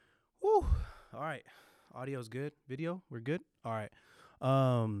All right. Audio's good. Video, we're good. All right.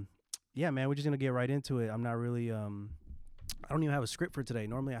 Um, yeah, man, we're just gonna get right into it. I'm not really I don't even have a script for today.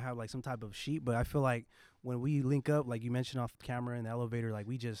 Normally I have like some type of sheet, but I feel like when we link up, like you mentioned off camera in the elevator, like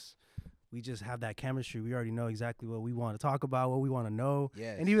we just have that chemistry. We already know exactly what we want to talk about, what we want to know.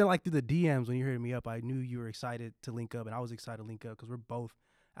 Yes. And even like through the DMs when you hit me up, I knew you were excited to link up, and I was excited to link up because we're both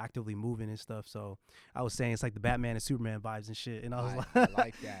actively moving and stuff. So I was saying it's like the Batman and Superman vibes and shit. And I was I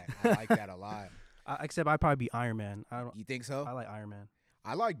like that. I like that a lot. except I'd probably be Iron Man. You think so? I like Iron Man.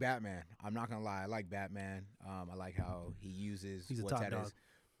 I like Batman. I'm not gonna lie. I like Batman. I like how he uses He's a what's top at dog.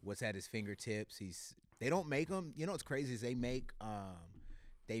 what's at his fingertips. They don't make him. You know what's crazy is they make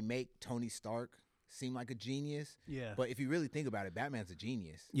Tony Stark seem like a genius. Yeah. But if you really think about it, Batman's a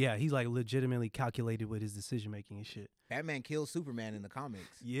genius. Yeah, he's like legitimately calculated with his decision making and shit. Batman kills Superman in the comics.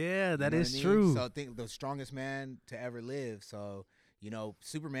 Yeah, You that know what is I mean? true. So I think the strongest man to ever live. So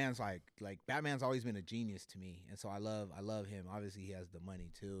Superman's like Batman's always been a genius to me, and so I love him. Obviously, he has the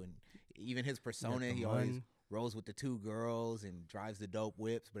money too, and even his persona, he always rolls with the two girls and drives the dope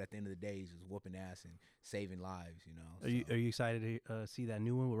whips. But at the end of the day, he's just whooping ass and saving lives. Are you excited to see that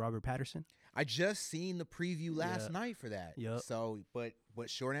new one with Robert Patterson? I just seen the preview last Yeah. night for that. Yep. So, but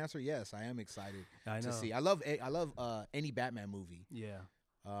short answer, yes, I am excited I know. to see. I love any Batman movie. Yeah.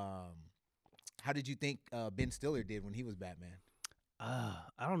 How did you think Ben Stiller did when he was Batman?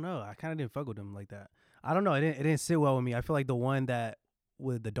 I don't know. I kind of didn't fuck with him like that. I don't know. It didn't sit well with me. I feel like the one that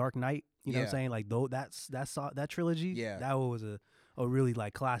with the Dark Knight, you know what I'm Yeah. saying? Like that trilogy, Yeah. that one was a really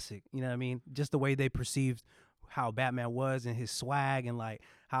like classic. You know what I mean? Just the way they perceived how Batman was and his swag and like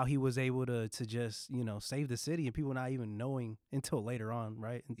how he was able to just, save the city and people not even knowing until later on,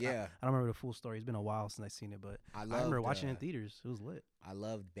 right? And Yeah. I don't remember the full story. It's been a while since I've seen it, but I remember watching it in theaters. It was lit. I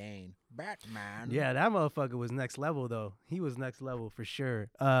loved Bane. Batman. Yeah, that motherfucker was next level though. He was next level for sure.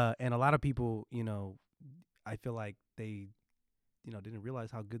 And a lot of people, I feel like they, didn't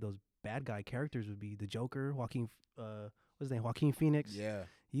realize how good those bad guy characters would be. The Joker, what's his name? Joaquin Phoenix. Yeah.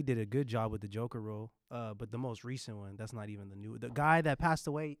 He did a good job with the Joker role. But the most recent one, that's not even the guy that passed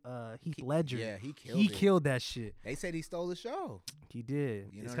away, Heath Ledger. Yeah, he He killed it. killed that shit. They said he stole the show. He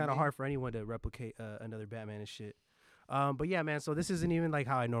did. You know It's what I kind of mean? hard for anyone to replicate another Batman and shit. But yeah, man. So this isn't even like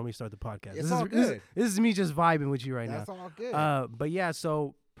how I normally start the podcast. It's This all is, this is- good. This is me just vibing with you right That's now. all good. But yeah,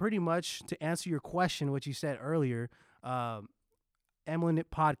 so pretty much to answer your question, what you said earlier, Emlyn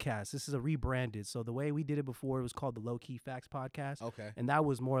Podcast. This is a rebranded. So the way we did it before, it was called the Low Key Facts Podcast. Okay, And that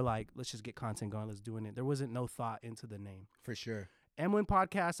was more like, let's just get content going. Let's do it. There wasn't no thought into the name. for sure. Emlyn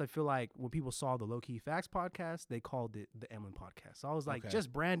Podcast, I feel like when people saw the Low Key Facts Podcast, they called it the Emlyn Podcast. So I was like, Okay.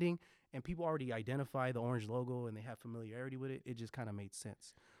 just branding, and people already identify the orange logo and they have familiarity with it. It just kind of made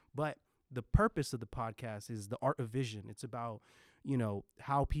sense. But the purpose of the podcast is the art of vision. It's about,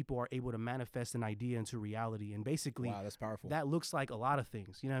 how people are able to manifest an idea into reality. And basically, Wow, that's powerful. that looks like a lot of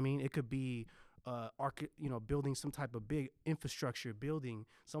things. You know what I mean? It could be building some type of big infrastructure building,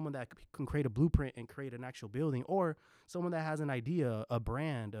 someone that can create a blueprint and create an actual building, or someone that has an idea, a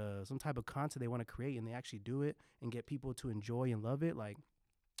brand, some type of content they want to create, and they actually do it and get people to enjoy and love it. Like,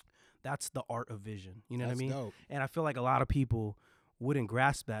 that's the art of vision. You know That's what I mean? dope. And I feel like a lot of people wouldn't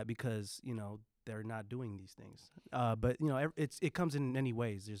grasp that because, they're not doing these things. But it comes in many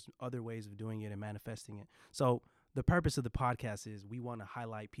ways. There's other ways of doing it and manifesting it. So the purpose of the podcast is we want to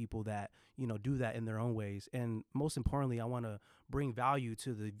highlight people that, do that in their own ways. And most importantly, I want to bring value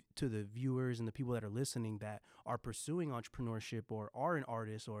to the viewers and the people that are listening that are pursuing entrepreneurship or are an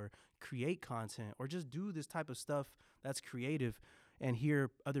artist or create content or just do this type of stuff that's creative and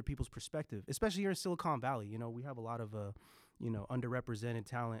hear other people's perspective, especially here in Silicon Valley. We have a lot of underrepresented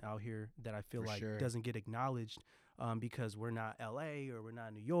talent out here that I feel For like sure. doesn't get acknowledged because we're not LA or we're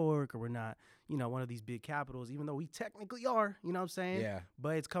not New York or we're not, one of these big capitals, even though we technically are, you know what I'm saying? Yeah.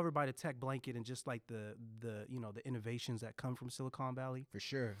 But it's covered by the tech blanket and just like the innovations that come from Silicon Valley. For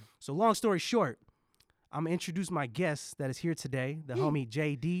sure. So long story short, I'm going to introduce my guest that is here today, the homie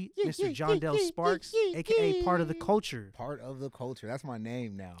JD, Mr. John Dell Sparks, a.k.a. Part of the Culture. Part of the culture. That's my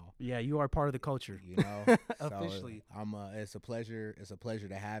name now. Yeah, you are part of the culture. Officially. It's a pleasure. It's a pleasure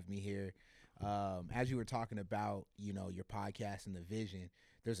to have me here. As you were talking about, your podcast and the vision,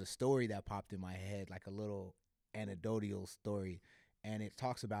 there's a story that popped in my head, like a little anecdotal story. And it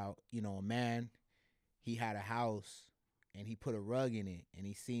talks about, a man, he had a house and he put a rug in it, and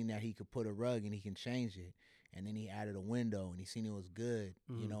he seen that he could put a rug and he can change it. And then he added a window and he seen it was good,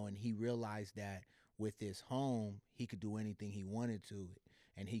 and he realized that with his home, he could do anything he wanted to it.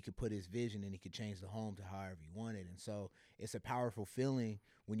 and he could put his vision and he could change the home to however he wanted. And so it's a powerful feeling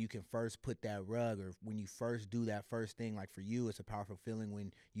when you can first put that rug, or when you first do that first thing. Like for you, it's a powerful feeling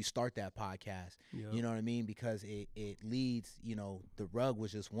when you start that podcast. Yep. You know what I mean? Because it leads, you know, the rug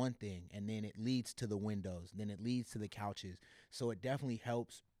was just one thing, and then it leads to the windows, then it leads to the couches. So it definitely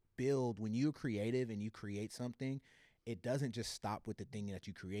helps build. When you're creative and you create something, it doesn't just stop with the thing that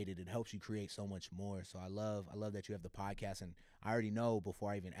you created. It helps you create so much more. So I love that you have the podcast, and I already know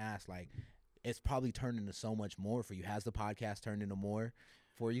before I even ask, like, it's probably turned into so much more for you. Has the podcast turned into more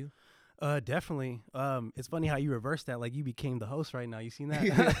for you? Definitely. It's funny how you reversed that. Like, you became the host right now. You seen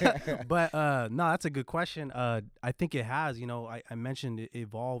that? But no, that's a good question. I think it has. You know, I mentioned it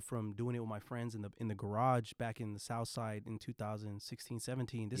evolved from doing it with my friends in the garage back in the South Side in 2016,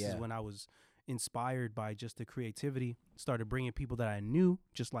 17. This is when I was inspired by just the creativity. Started bringing people that I knew,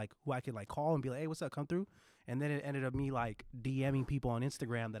 just like who I could like call and be like, hey, what's up, come through. And then it ended up me like DMing people on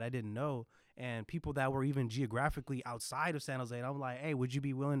Instagram that I didn't know, and people that were even geographically outside of San Jose. And I'm like, hey, would you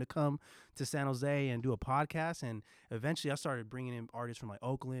be willing to come to San Jose and do a podcast? And eventually I started bringing in artists from like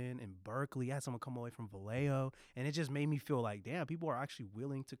Oakland and Berkeley. I had someone come all the way from Vallejo, and it just made me feel like, damn, people are actually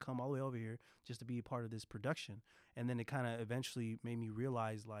willing to come all the way over here just to be a part of this production. And then it kind of eventually made me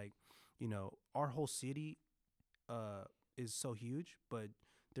realize, like, you know, our whole city is so huge, but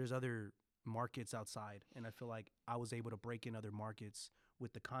there's other markets outside, and I feel like I was able to break in other markets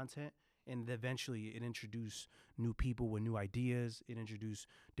with the content, and eventually it introduced new people with new ideas. It introduced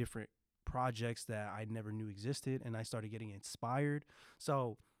different projects that I never knew existed, and I started getting inspired.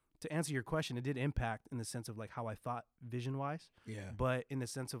 So to answer your question, it did impact in the sense of like how I thought vision wise. Yeah. But in the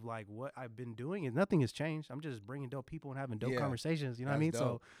sense of like what I've been doing, is nothing has changed. I'm just bringing dope people and having dope conversations. You know what I mean?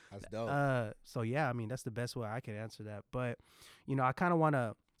 Dope. That's dope. So yeah, I mean, that's the best way I can answer that. But, you know, I kind of want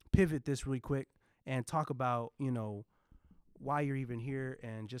to pivot this really quick and talk about, you know, why you're even here,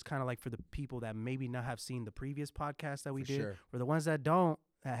 and just kind of like for the people that maybe not have seen the previous podcast that we did. Sure. For the ones that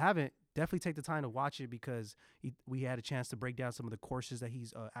haven't, definitely take the time to watch it, because we had a chance to break down some of the courses that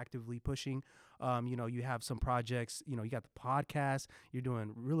he's actively pushing. You know, you have some projects, you know, you got the podcast, you're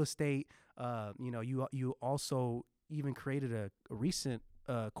doing real estate. You know, you also even created a recent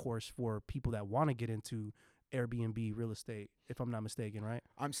course for people that want to get into Airbnb real estate, if I'm not mistaken, right?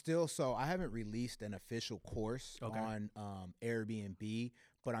 I haven't released an official course on Airbnb,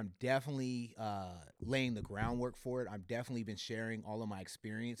 but I'm definitely laying the groundwork for it. I've definitely been sharing all of my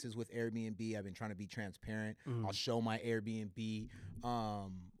experiences with Airbnb. I've been trying to be transparent. I'll show my Airbnb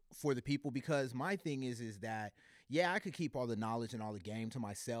for the people, because my thing is that, yeah, I could keep all the knowledge and all the game to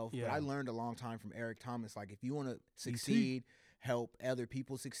myself, but I learned a long time from Eric Thomas, like, if you want to succeed, help other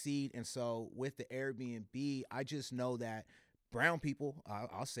people succeed. And so with the Airbnb, I just know that brown people,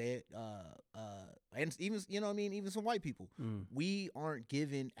 I'll say it, and even, you know what I mean, even some white people, we aren't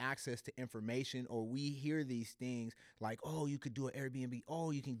given access to information, or we hear these things like, oh, you could do an Airbnb,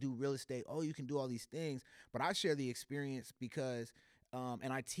 oh, you can do real estate, oh, you can do all these things. But I share the experience because,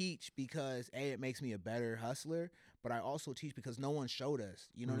 and I teach because, A, it makes me a better hustler, but I also teach because no one showed us.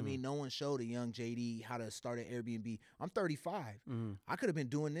 You know what I mean? No one showed a young JD how to start an Airbnb. I'm 35. I could have been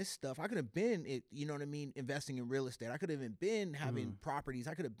doing this stuff. I could have been, you know what I mean, investing in real estate. I could have been having properties.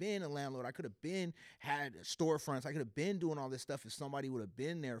 I could have been a landlord. I could have been had storefronts. I could have been doing all this stuff if somebody would have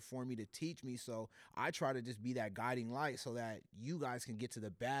been there for me to teach me. So I try to just be that guiding light so that you guys can get to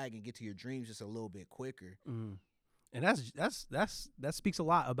the bag and get to your dreams just a little bit quicker. And that speaks a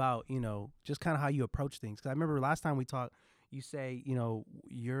lot about, you know, just kind of how you approach things. Because I remember last time we talked, you say, you know,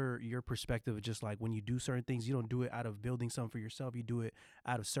 your perspective is just like, when you do certain things, you don't do it out of building something for yourself. You do it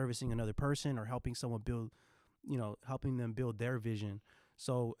out of servicing another person or helping someone build, you know, helping them build their vision.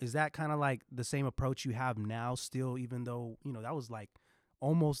 So is that kind of like the same approach you have now still, even though, you know, that was like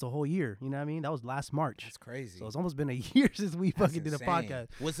almost a whole year, you know what I mean? That was last March. That's crazy. So it's almost been a year since we fucking did a podcast.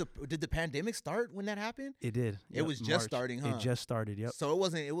 Did the pandemic start when that happened? It did. It was just starting, huh? It just started, yep. So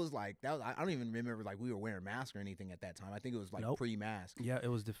it was like, that was, I don't even remember like we were wearing masks or anything at that time. I think it was like pre-mask. Yeah, it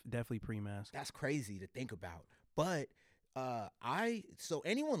was definitely pre-mask. That's crazy to think about. But so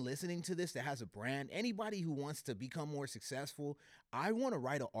anyone listening to this that has a brand, anybody who wants to become more successful, I want to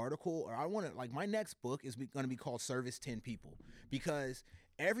write an article, or I want to, like, my next book is going to be called Service 10 People, because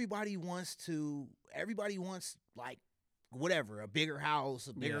everybody wants like whatever, a bigger house,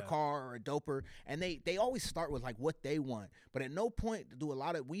 a bigger car, or a doper, and they always start with like what they want. But at no point do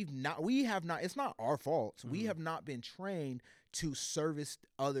we have not, it's not our fault. We have not been trained to service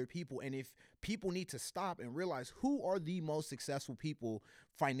other people. And if people need to stop and realize who are the most successful people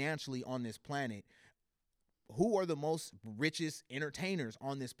financially on this planet, who are the most richest entertainers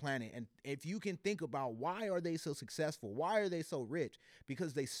on this planet? And if you can think about why are they so successful? Why are they so rich?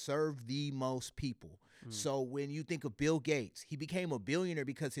 Because they serve the most people. So when you think of Bill Gates, he became a billionaire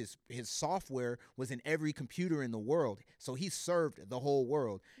because his software was in every computer in the world. So he served the whole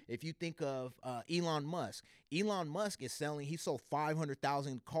world. If you think of Elon Musk he sold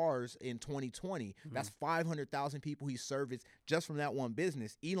 500,000 cars in 2020. That's 500,000 people he serviced just from that one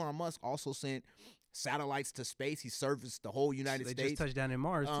business. Elon Musk also sent satellites to space. He serviced the whole United States. They just touched down in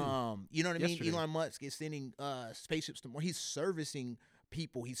Mars too. You know what I mean? Yesterday. Elon Musk is sending spaceships to Mars. He's servicing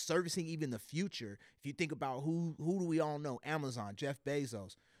people. He's servicing even the future. If you think about who do we all know? Amazon, Jeff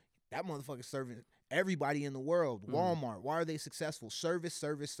Bezos. That motherfucker's serving everybody in the world. Walmart. Why are they successful? Service,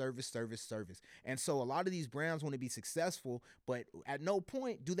 service, service, service, service. And so a lot of these brands want to be successful, but at no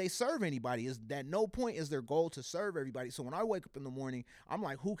point do they serve anybody. At no point is their goal to serve everybody. So when I wake up in the morning, I'm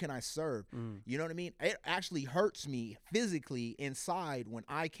like, who can I serve? You know what I mean? It actually hurts me physically inside when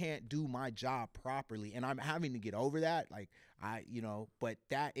I can't do my job properly. And I'm having to get over that. Like, but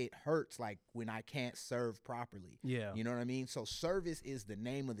that it hurts like when I can't serve properly. Yeah. You know what I mean? So service is the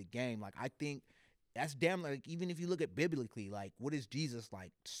name of the game. Like, I think that's damn, like, even if you look at biblically, like, what is Jesus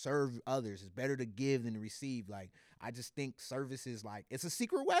like? Serve others. It's better to give than to receive. Like, I just think service is like, it's a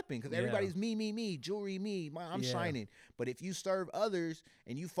secret weapon because everybody's me, jewelry, me, I'm shining. But if you serve others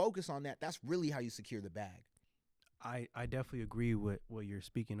and you focus on that, that's really how you secure the bag. I definitely agree with what you're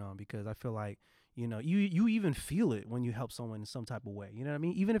speaking on, because I feel like, you even feel it when you help someone in some type of way. You know what I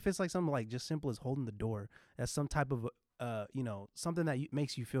mean? Even if it's like something like just simple as holding the door, that's some type of, something that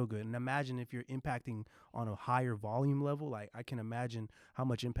makes you feel good. And imagine if you're impacting on a higher volume level, like I can imagine how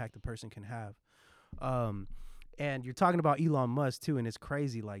much impact a person can have. And you're talking about Elon Musk too, and it's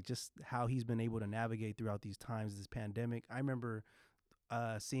crazy, like just how he's been able to navigate throughout these times, this pandemic. I remember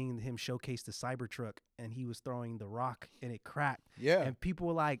seeing him showcase the Cybertruck, and he was throwing the rock and it cracked. Yeah. And people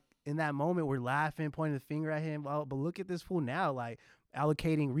were like, in that moment, were laughing, pointing the finger at him. Well, but look at this fool now, like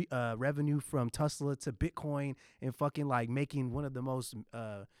allocating revenue from Tesla to Bitcoin and fucking like making one of the most,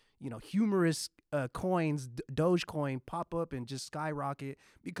 humorous coins, Dogecoin, pop up and just skyrocket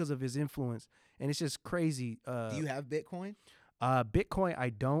because of his influence. And it's just crazy. Do you have Bitcoin? Bitcoin,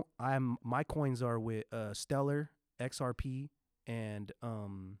 I don't. My coins are with Stellar, XRP, and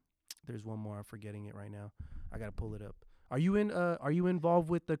there's one more. I'm forgetting it right now. I gotta pull it up. Are you involved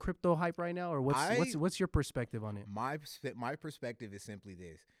with the crypto hype right now, or what's your perspective on it? My perspective is simply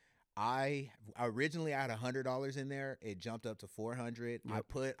this. I originally had $100 in there. It jumped up to 400.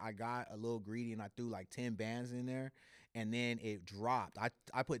 Yep. I got a little greedy and I threw like 10 bands in there, and then it dropped.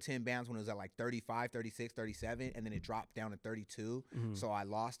 I put 10 bands when it was at like 35, 36, 37, and then it dropped down to 32. So I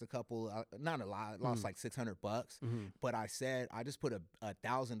lost a couple, not a lot. I lost like $600. But I said I just put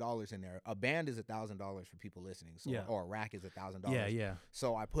 $1,000 in there. A band is $1,000 for people listening. So, or a rack is $1,000. Yeah.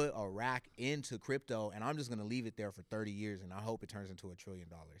 So I put a rack into crypto, and I'm just gonna leave it there for 30 years, and I hope it turns into $1 trillion.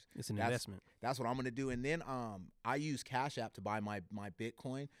 It's an investment. That's what I'm gonna do. And then I use Cash App to buy my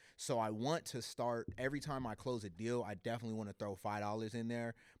Bitcoin. So I want to start every time I close a deal. I definitely want to throw $5 in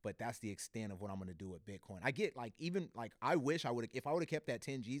there, but that's the extent of what I'm gonna do with Bitcoin. I get like, even like, I wish if I would have kept that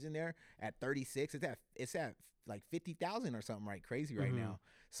 10 G's in there at 36. It's at like 50,000 or something crazy right now.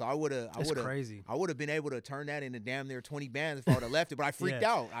 So I would have been able to turn that into damn near 20 bands if I would have left it. But I freaked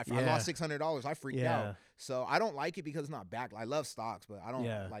out. I lost $600. I freaked out. So I don't like it because it's not backed. I love stocks, but I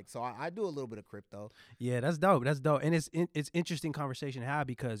don't like. So I do a little bit of crypto. Yeah, that's dope. And it's interesting conversation to have,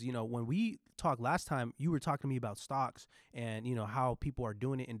 because when we talked last time, you were talking to me about stocks and how people are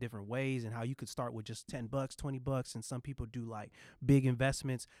doing it in different ways, and how you could start with just $10, $20, and some people do like big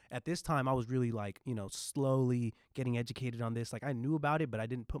investments. At this time, I was really like slowly getting educated on this. Like, I knew about it, but I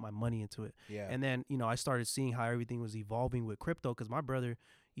didn't put my money into it. Yeah. And then I started seeing how everything was evolving with crypto, because my brother,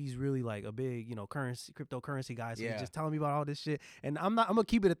 he's really like a big, cryptocurrency guy. So he's just telling me about all this shit. And I'm gonna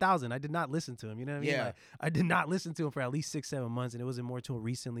keep it 1,000. I did not listen to him. You know what I mean? Yeah. Like, I did not listen to him for at least 6-7 months. And it wasn't more until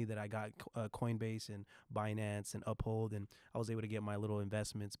recently that I got Coinbase and Binance and Uphold, and I was able to get my little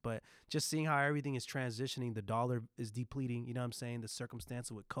investments. But just seeing how everything is transitioning, the dollar is depleting. You know what I'm saying? The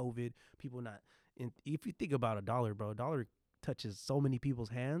circumstance with COVID, people not. If you think about a dollar, bro, dollar touches so many people's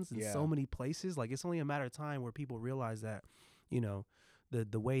hands in so many places. Like, it's only a matter of time where people realize that,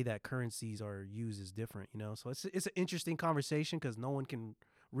 the way that currencies are used is different, So it's an interesting conversation, because no one can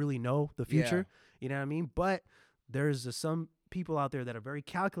really know the future. You know what I mean? But there's some people out there that are very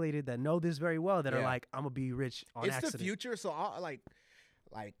calculated, that know this very well, that are like, I'm gonna be rich on accident. It's the future, so I'll like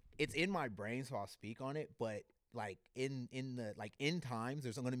it's in my brain, so I'll speak on it. But like in the end times,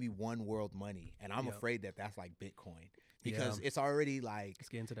 there's going to be one world money, and I'm afraid that that's like Bitcoin. because it's already like, let's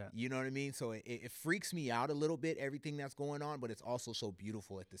get into that. you know what I mean? So it freaks me out a little bit, everything that's going on, but it's also so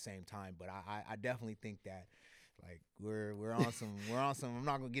beautiful at the same time. But I definitely think that like we're on some I'm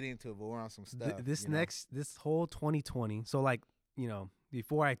not gonna get into it, but we're on some stuff. This whole 2020. So like, you know,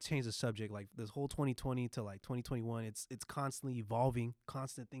 before I change the subject, like this whole 2020 to like 2021, it's constantly evolving,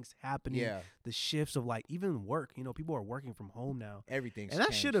 constant things happening. Yeah. The shifts of like even work, you know, people are working from home now. Everything's and that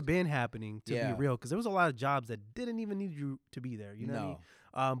changed. should have been happening to Yeah. be real, because there was a lot of jobs that didn't even need you to be there. You know what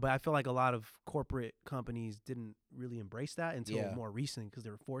I mean? But I feel like a lot of corporate companies didn't really embrace that until more recent because they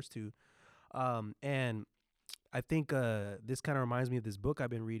were forced to. And I think this kind of reminds me of this book I've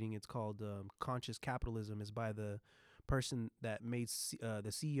been reading. It's called Conscious Capitalism. It's by the person that made the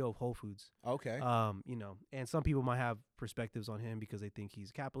CEO of Whole Foods. Okay. You know, and some people might have perspectives on him because they think he's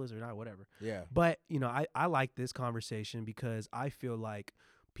capitalist or not, whatever. Yeah. But, you know, I like this conversation because I feel like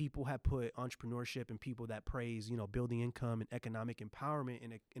people have put entrepreneurship and people that praise, you know, building income and economic empowerment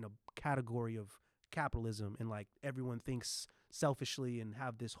in a category of capitalism, and like everyone thinks selfishly and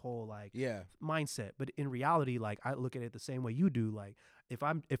have this whole like mindset. But in reality, like I look at it the same way you do. Like if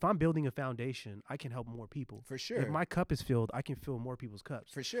I'm building a foundation, I can help more people. For sure. If my cup is filled, I can fill more people's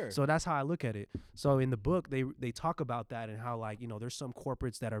cups. For sure. So that's how I look at it. So in the book, they talk about that and how, like, you know, there's some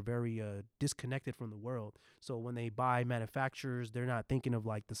corporates that are very disconnected from the world. So when they buy manufacturers, they're not thinking of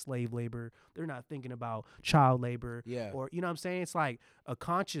like the slave labor. They're not thinking about child labor. Yeah. Or, you know what I'm saying? It's like a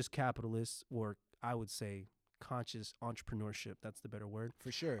conscious capitalist, or I would say conscious entrepreneurship. That's the better word.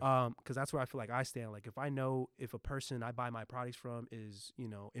 For sure. Because that's where I feel like I stand. Like if I know if a person I buy my products from is, you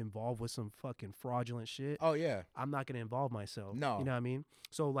know, involved with some fucking fraudulent shit. Oh yeah. I'm not gonna involve myself. No. You know what I mean?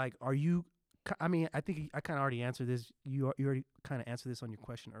 So like, are you? I mean, I think I kind of already answered this. You already kind of answered this on your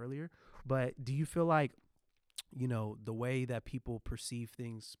question earlier. But do you feel like, you know, the way that people perceive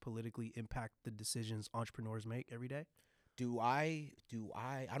things politically impact the decisions entrepreneurs make every day? I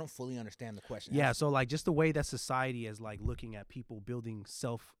don't fully understand the question. Yeah, so like just the way that society is like looking at people building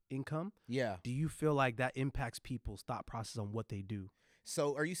self-income. Yeah. Do you feel like that impacts people's thought process on what they do?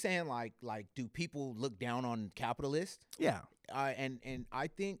 So are you saying like do people look down on capitalists? Yeah. And I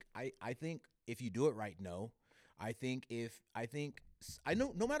think if you do it right, no. I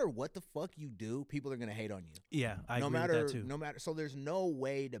know no matter what the fuck you do, people are gonna hate on you. Yeah, I agree with that too. No matter, so there's no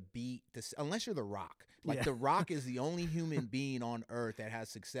way to beat this unless you're The Rock. Like Yeah. The Rock is the only human being on earth that has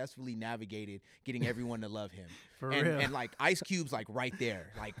successfully navigated getting everyone to love him. For real. And like Ice Cube's like right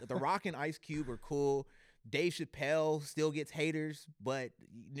there. Like The Rock and Ice Cube are cool. Dave Chappelle still gets haters, but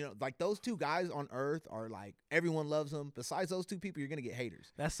you know, like those two guys on earth are like everyone loves them. Besides those two people, you're gonna get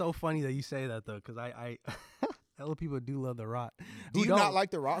haters. That's so funny that you say that though, because I hella people do love The Rock. Do you not like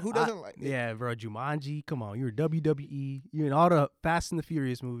The Rock? Who doesn't like? Yeah, bro, Jumanji. Come on, you're WWE. You're in all the Fast and the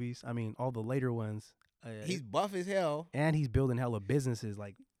Furious movies. I mean, all the later ones. He's buff as hell, and he's building hella businesses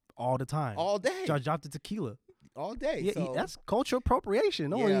like all the time, all day. Dropped the tequila. All day. Yeah, so, that's cultural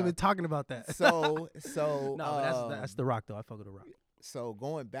appropriation. No one even talking about that. So no, but that's The Rock though. I fuck with The Rock. So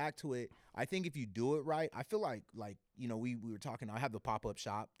going back to it, I think if you do it right, I feel like you know, we were talking. I have the pop-up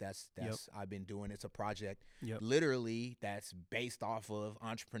shop that's I've been doing. It's a project literally that's based off of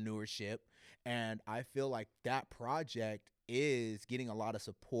entrepreneurship, and I feel like that project is getting a lot of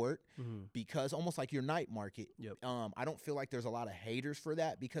support because almost like your night market. I don't feel like there's a lot of haters for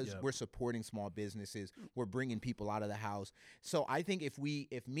that because we're supporting small businesses. We're bringing people out of the house. So I think if me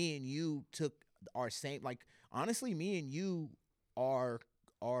and you took our same, like honestly, me and you are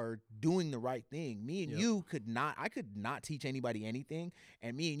doing the right thing. Me and you I could not teach anybody anything,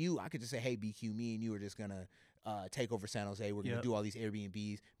 and me and you, I could just say, hey BQ, me and you are just gonna take over San Jose. We're gonna do all these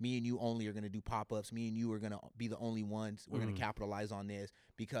Airbnbs. Me and you only are gonna do pop-ups. Me and you are gonna be the only ones. We're gonna capitalize on this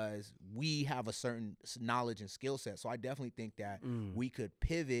because we have a certain knowledge and skill set. So I definitely think that we could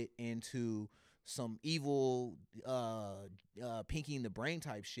pivot into some evil Pinky in the Brain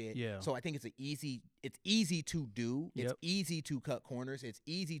type shit. So I think it's easy to do. It's easy to cut corners. It's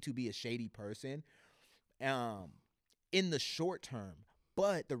easy to be a shady person in the short term.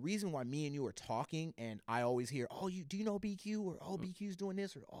 But the reason why me and you are talking and I always hear, oh, do you know BQ? Or, oh, BQ's doing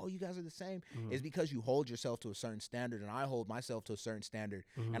this, or, oh, you guys are the same, is because you hold yourself to a certain standard and I hold myself to a certain standard.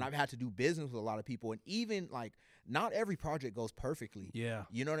 And I've had to do business with a lot of people. And even like not every project goes perfectly.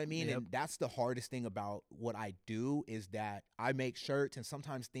 You know what I mean? And that's the hardest thing about what I do is that I make shirts and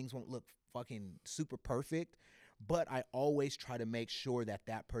sometimes things won't look fucking super perfect. but I always try to make sure that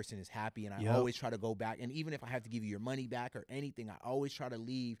that person is happy, and I always try to go back. And even if I have to give you your money back or anything, I always try to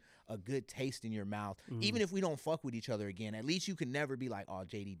leave a good taste in your mouth. Even if we don't fuck with each other again, at least you can never be like, oh,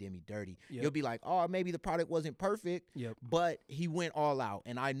 JD did me dirty. You'll be like, oh, maybe the product wasn't perfect, but he went all out,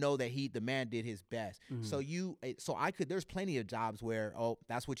 and I know that the man did his best. So there's plenty of jobs where, oh,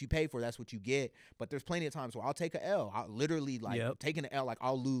 that's what you pay for, that's what you get. But there's plenty of times where I'll take an L. I'll literally taking an L, like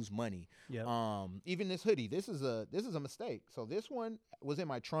I'll lose money. Even this hoodie, this is a mistake. So this one was in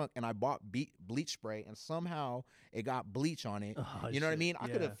my trunk, and I bought bleach spray, and somehow it got bleach on it. You know what I mean? I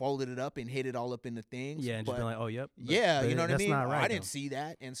could have folded it up and hit it all up in the things. And just been like, oh, yep. But you know what I mean? Not right, I didn't see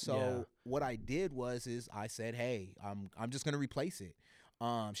that, and so what I did was I said, hey, I'm just gonna replace it.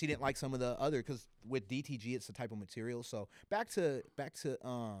 She didn't like some of the other, because with DTG it's a type of material. So back to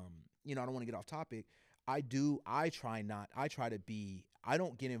you know, I don't want to get off topic. I don't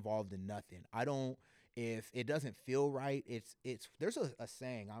get involved in nothing. If it doesn't feel right, there's a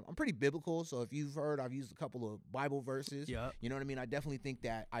saying. I'm pretty biblical, so if you've heard, I've used a couple of Bible verses. You know what I mean? I definitely think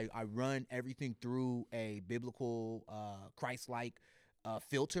that I run everything through a biblical, Christ-like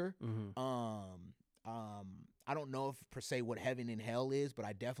filter. I don't know if per se what heaven and hell is, but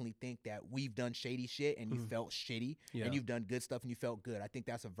I definitely think that we've done shady shit and you felt shitty, and you've done good stuff and you felt good. I think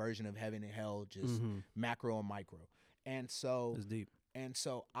that's a version of heaven and hell, just macro and micro. And so it's deep. And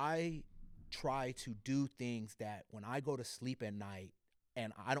so I try to do things that when I go to sleep at night,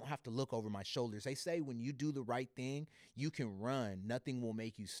 and I don't have to look over my shoulders. They say when you do the right thing, you can run. Nothing will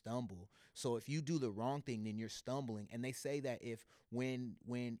make you stumble. So if you do the wrong thing, then you're stumbling. And they say that when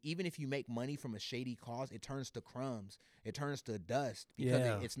even if you make money from a shady cause, it turns to crumbs. It turns to dust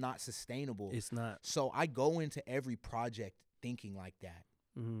because it's not sustainable. It's not. So I go into every project thinking like that.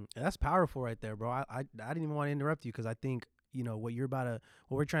 And that's powerful right there, bro. I didn't even want to interrupt you because I think, you know, what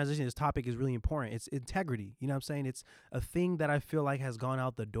we're transitioning this topic is really important. It's integrity. You know what I'm saying? It's a thing that I feel like has gone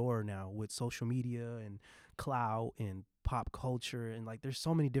out the door now with social media and clout and pop culture. And like, there's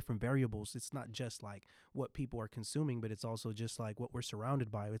so many different variables. It's not just like what people are consuming, but it's also just like what we're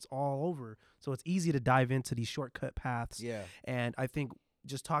surrounded by. It's all over. So it's easy to dive into these shortcut paths. Yeah. And I think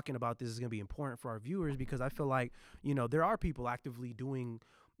just talking about this is going to be important for our viewers, because I feel like, you know, there are people actively doing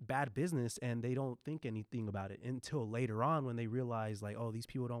bad business and they don't think anything about it until later on when they realize like, oh, these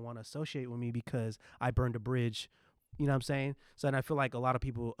people don't want to associate with me because I burned a bridge. You know what I'm saying? So, and I feel like a lot of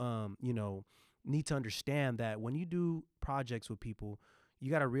people, you know, need to understand that when you do projects with people, you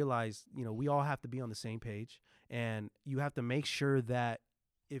got to realize, you know, we all have to be on the same page, and you have to make sure that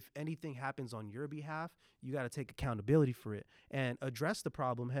if anything happens on your behalf, you got to take accountability for it and address the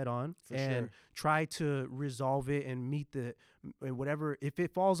problem head on try to resolve it and whatever. If it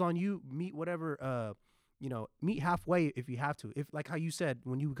falls on you, meet whatever, you know, meet halfway if you have to. If, like how you said,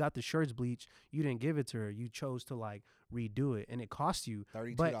 when you got the shirts bleached, you didn't give it to her. You chose to like redo it, and it cost you.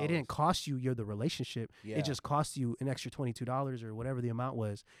 $32. But it didn't cost you the relationship. It just cost you an extra $22 or whatever the amount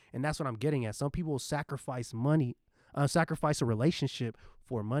was. And that's what I'm getting at. Some people sacrifice money, sacrifice a relationship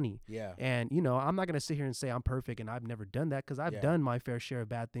for money. Yeah. And, you know, I'm not going to sit here and say I'm perfect and I've never done that, because I've done my fair share of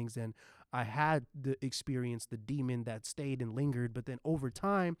bad things, and I had the experience, the demon that stayed and lingered. But then over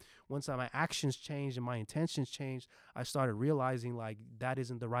time, once my actions changed and my intentions changed, I started realizing like that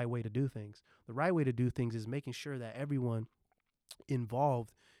isn't the right way to do things. The right way to do things is making sure that everyone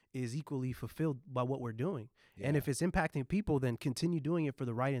involved is equally fulfilled by what we're doing. And if it's impacting people, then continue doing it for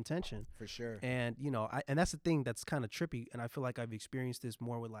the right intention. For sure. And, you know, and that's the thing that's kind of trippy. And I feel like I've experienced this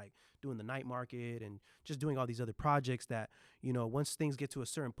more with like doing the night market and just doing all these other projects that, you know, once things get to a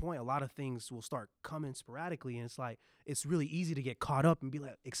certain point, a lot of things will start coming sporadically. And it's like, it's really easy to get caught up and be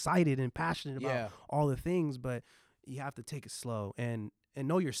like excited and passionate about all the things, but you have to take it slow and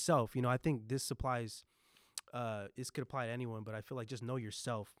know yourself. You know, I think this applies, this could apply to anyone, but I feel like just know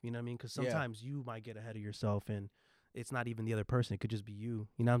yourself, you know what I mean? Because sometimes you might get ahead of yourself and it's not even the other person. It could just be you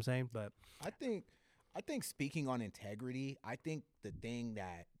know what I'm saying? But I think speaking on integrity, I think the thing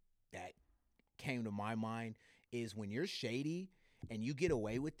that came to my mind is when you're shady and you get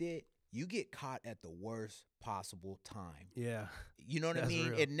away with it, you get caught at the worst possible time. Yeah. You know what I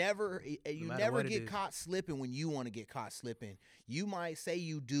mean? Real. You never get caught slipping when you want to get caught slipping. You might say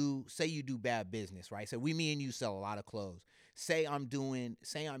you do bad business, right? So me and you sell a lot of clothes. Say I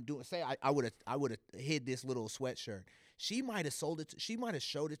would have hid this little sweatshirt. She might have sold it. She might have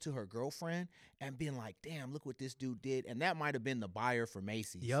showed it to her girlfriend and been like, "Damn, look what this dude did." And that might have been the buyer for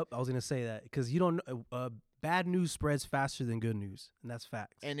Macy's. Yep, I was gonna say that because you don't. Bad news spreads faster than good news, and that's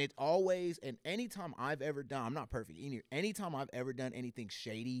facts. And anytime I've ever done, I'm not perfect either. Anytime I've ever done anything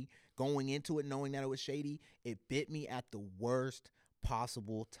shady, going into it knowing that it was shady, it bit me at the worst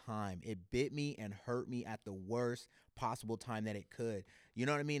possible time. It bit me and hurt me at the worst possible time that it could. You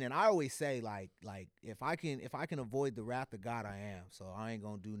know what I mean? And I always say like if I can avoid the wrath of God, I am. So I ain't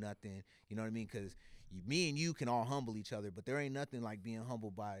gonna do nothing. You know what I mean? Because me and you can all humble each other, but there ain't nothing like being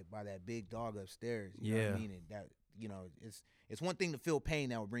humbled by that big dog upstairs. You know what I mean? And that, you know, it's one thing to feel pain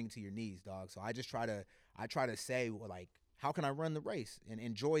that will bring you to your knees, dog. So I try to say, well, like, how can I run the race and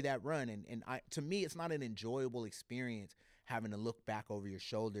enjoy that run? And to me, it's not an enjoyable experience having to look back over your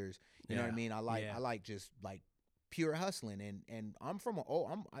shoulders. You know what I mean? I like just like pure hustling. And I'm from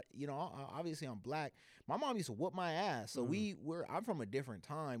obviously I'm black. My mom used to whoop my ass. So I'm from a different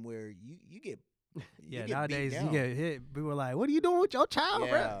time where you get nowadays you get hit. People are like, "What are you doing with your child,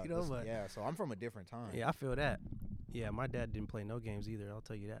 bro?" You know, so I'm from a different time. Yeah, I feel that. Yeah, my dad didn't play no games either. I'll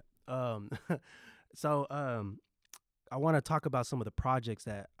tell you that. So I want to talk about some of the projects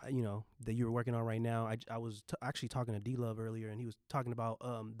that that you're working on right now. I was actually talking to D Love earlier, and he was talking about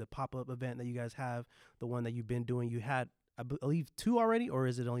the pop-up event that you guys have, the one that you've been doing. You had, I believe, 2 already, or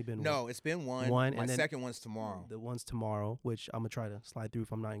is it only been one? No, it's been one. My second one's tomorrow. The one's tomorrow, which I'm gonna try to slide through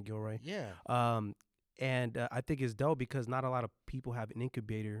if I'm not in Gilroy. Yeah. And I think it's dope because not a lot of people have an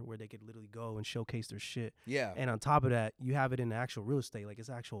incubator where they could literally go and showcase their shit. Yeah. And on top of that, you have it in the actual real estate, like it's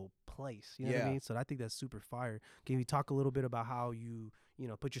actual place. You know what I mean? So I think that's super fire. Can you talk a little bit about how you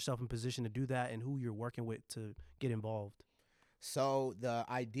put yourself in position to do that and who you're working with to get involved? So the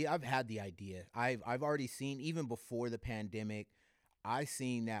idea, I've had the idea. I've already seen, even before the pandemic, I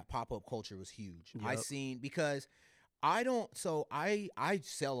seen that pop-up culture was huge. Yep. I seen, because I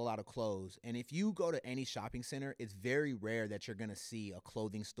sell a lot of clothes, and if you go to any shopping center, it's very rare that you're gonna see a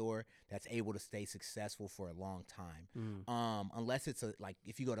clothing store that's able to stay successful for a long time. Unless it's like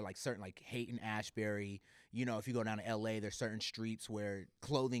if you go to like certain like Haight and Ashbury, if you go down to LA, there's certain streets where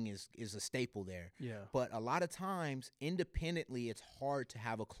clothing is a staple there. Yeah. But a lot of times, independently, it's hard to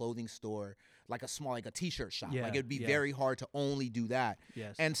have a clothing store like a t-shirt shop. Yeah, like it'd be very hard to only do that.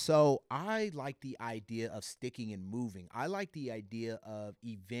 Yes. And so I like the idea of sticking and moving. I like the idea of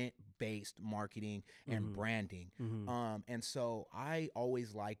event-based marketing and branding. And so I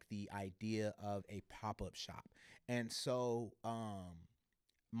always like the idea of a pop-up shop. And so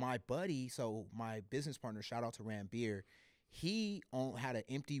my business partner, shout out to Ram Beer, he had an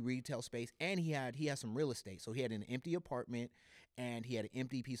empty retail space, and he has some real estate. So he had an empty apartment and he had an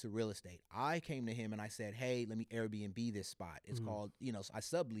empty piece of real estate. I came to him and I said, hey, let me Airbnb this spot. It's called, I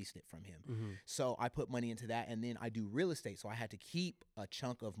subleased it from him. So I put money into that, and then I do real estate. So I had to keep a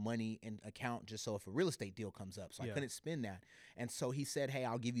chunk of money in account just so if a real estate deal comes up. So I couldn't spend that. And so he said, hey,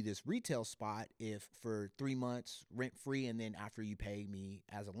 I'll give you this retail spot for 3 months rent free, and then after you pay me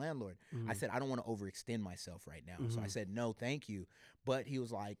as a landlord. I said, I don't want to overextend myself right now. So I said, no, thank you. But he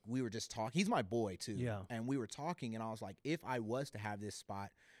was like, we were just talking. He's my boy too. Yeah. And we were talking, and I was like, if I was to have this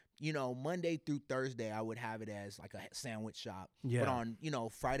spot, Monday through Thursday, I would have it as like a sandwich shop. Yeah. But on,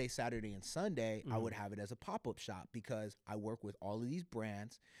 Friday, Saturday, and Sunday, I would have it as a pop-up shop, because I work with all of these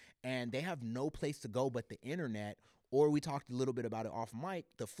brands and they have no place to go but the internet. Or we talked a little bit about it off mic,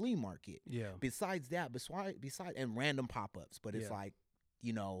 the flea market. Yeah. Besides that, and random pop-ups, but it's like,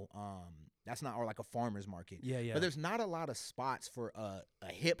 that's not, or like a farmer's market. Yeah. But there's not a lot of spots for a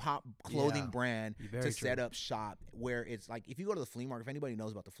hip hop clothing brand to set up shop, where it's like, if you go to the flea market, if anybody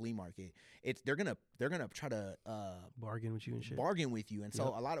knows about the flea market, they're gonna try to bargain with you and shit. And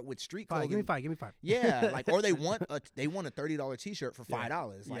so a lot of with street clothing, give me five. Yeah, like, or they want a $30 t-shirt for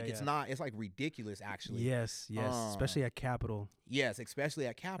 $5. Like it's like ridiculous actually. Yes, especially at Capitol. Yes, especially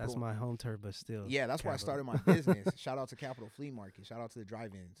at Capitol. That's my home turf, but still. Yeah, that's where I started my business. Shout out to Capitol Flea Market. Shout out to the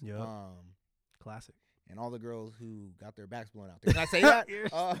drive-ins. Yep. Classic. And all the girls who got their backs blown out there. Can I say that?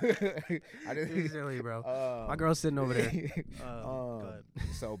 I didn't. You're silly, bro. My girl's sitting over there.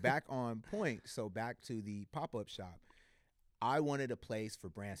 So back on point. So back to the pop-up shop. I wanted a place for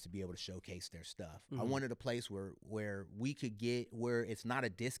brands to be able to showcase their stuff. I wanted a place where we could get, where it's not a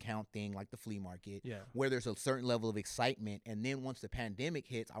discount thing like the flea market, where there's a certain level of excitement. And then once the pandemic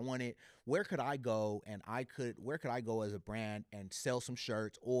hits, I wanted, where could I go as a brand and sell some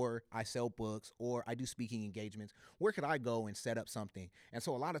shirts, or I sell books, or I do speaking engagements. Where could I go and set up something? And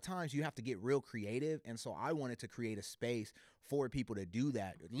so a lot of times you have to get real creative. And so I wanted to create a space for people to do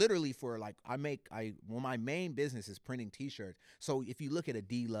that. Literally for like, my main business is printing t-shirts. So if you look at a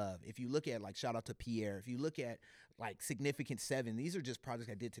D Love, if you look at like, shout out to Pierre, if you look at like Significant 7, these are just projects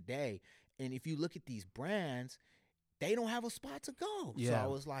I did today. And if you look at these brands, they don't have a spot to go. So I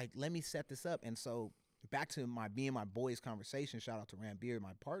was like, let me set this up. And so back to my boys conversation, shout out to Ram Beer,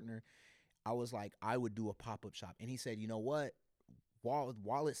 my partner, I was like, I would do a pop-up shop. And he said, you know what?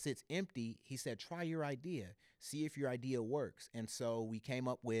 while it sits empty, he said, try your idea, see if your idea works. And so we came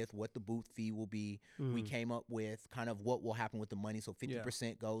up with what the booth fee will be. We came up with kind of what will happen with the money. So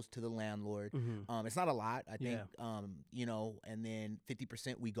 50% goes to the landlord. It's not a lot, I think, you know, and then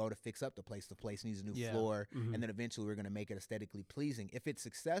 50% we go to fix up the place. The place needs a new floor. And then eventually we're going to make it aesthetically pleasing. If it's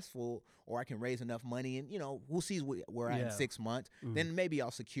successful, or I can raise enough money, and, you know, we'll see where we're at in 6 months, then maybe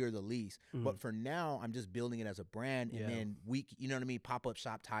I'll secure the lease. But for now, I'm just building it as a brand. And then we, you know what I mean? Pop-up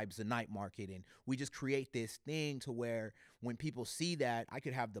shop types, the night market. And we just create this thing to where when people see that, I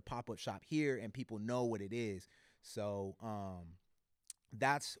could have the pop-up shop here and people know what it is. So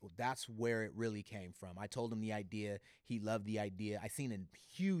that's where it really came from. I told him the idea. He loved the idea. I seen a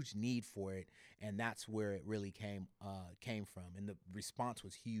huge need for it, and that's where it really came from. And the response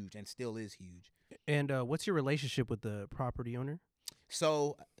was huge and still is huge. And what's your relationship with the property owner?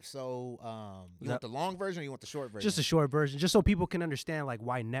 So you want the long version or you want the short version? Just a short version, just so people can understand like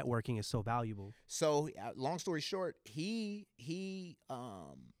why networking is so valuable. So long story short,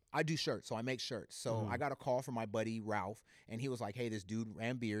 I do shirts, so I make shirts. So I got a call from my buddy Ralph, and he was like, hey, this dude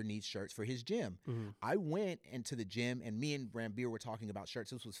Rambir needs shirts for his gym. I went into the gym, and me and Rambir were talking about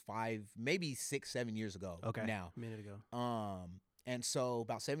shirts. This was 6, 7 years ago. Okay, now a minute ago. And so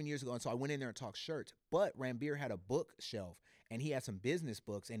about 7 years ago, and so I went in there and talked shirts. But Rambir had a bookshelf, and he had some business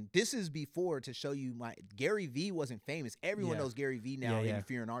books. And this is before, to show you, Gary Vee wasn't famous. Everyone knows Gary Vee now,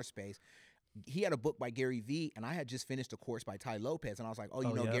 if you're in our space. He had a book by Gary Vee, and I had just finished a course by Ty Lopez, and I was like, "Oh,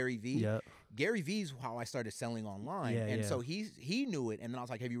 you know Gary Vee? Yep. Gary Vee's how I started selling online." So he knew it, and then I was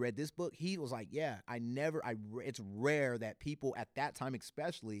like, "Have you read this book?" He was like, "Yeah." It's rare that people at that time,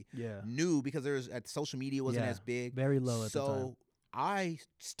 especially, knew, because social media wasn't as big, very low at the time. So I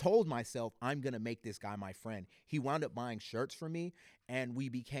told myself, I'm gonna make this guy my friend. He wound up buying shirts for me, and we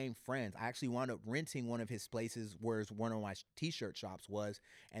became friends. I actually wound up renting one of his places where one of my t-shirt shops was,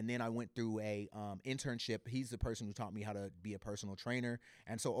 and then I went through a internship. He's the person who taught me how to be a personal trainer,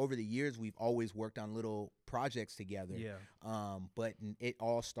 and so over the years, we've always worked on little projects together. But it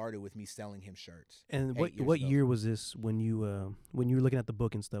all started with me selling him shirts. And what year was this when you were looking at the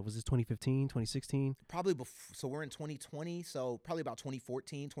book and stuff? Was this 2015, 2016? Probably before. So we're in 2020, so probably about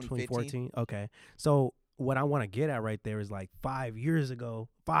 2014, 2015. 2014, okay. So what I want to get at right there is like 5 years ago,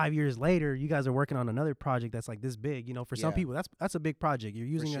 5 years later, you guys are working on another project that's like this big. You know, for some people, that's a big project. You're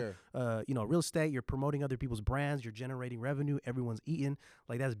using real estate. You're promoting other people's brands. You're generating revenue. Everyone's eating.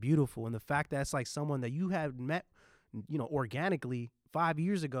 Like, that's beautiful. And the fact that it's like someone that you had met, you know, organically 5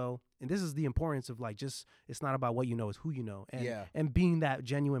 years ago. And this is the importance of like, just, it's not about what you know, it's who you know. And being that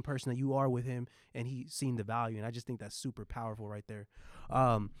genuine person that you are with him, and he seen the value. And I just think that's super powerful right there.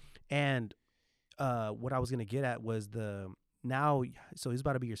 What I was going to get at was so it's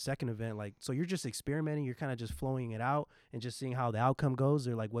about to be your second event. Like, so you're just experimenting, you're kind of just flowing it out and just seeing how the outcome goes,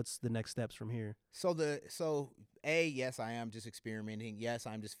 or like, what's the next steps from here? Yes, I am just experimenting. Yes,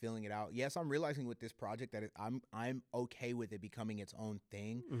 I'm just feeling it out. Yes, I'm realizing with this project that I'm okay with it becoming its own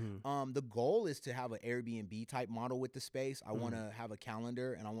thing. The goal is to have an Airbnb type model with the space. I want to have a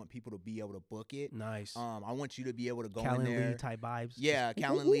calendar, and I want people to be able to book it. Nice. I want you to be able to go Calendly in there. type vibes. Yeah,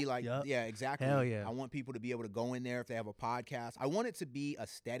 Calendly, like, yeah, exactly. Hell yeah. I want people to be able to go in there if they have a podcast. I want it to be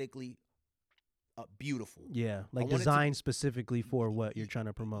aesthetically beautiful. Yeah, like designed specifically for what you're trying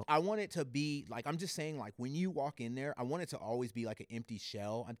to promote. I want it to be like, I'm just saying, like, when you walk in there, I want it to always be like an empty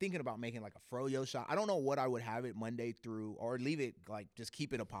shell. I'm thinking about making like a froyo shop. I don't know what I would have it Monday through, or leave it like, just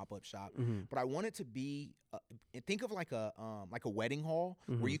keep it a pop-up shop. But I want it to be think of like a wedding hall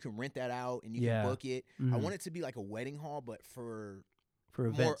where you can rent that out and you can book it. I want it to be like a wedding hall, but for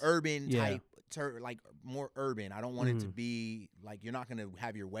events. More urban type, like more urban. I don't want it to be like, you're not going to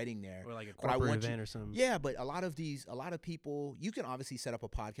have your wedding there, or like a corporate event or something. Yeah, but a lot of people, you can obviously set up a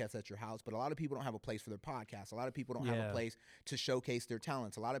podcast at your house, but a lot of people don't have a place for their podcast. A lot of people don't have a place to showcase their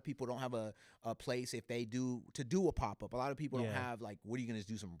talents. A lot of people don't have a place if they do a pop-up. A lot of people don't have, like, what are you going to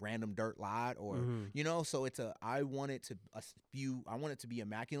do, some random dirt lot, or you know? So I want it to be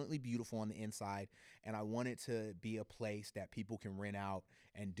immaculately beautiful on the inside, and I want it to be a place that people can rent out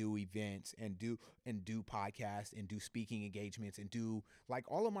and do events and do podcasts and do speaking engagements and do, like,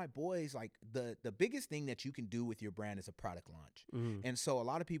 all of my boys, like, the biggest thing that you can do with your brand is a product launch. And so a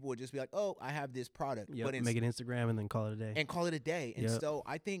lot of people would just be like, oh, I have this product, but make an Instagram and then call it a day. And so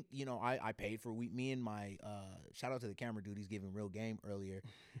I think, you know, I paid for me and my shout out to the camera dude, he's giving real game earlier,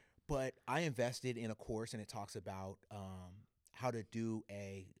 but I invested in a course, and it talks about how to do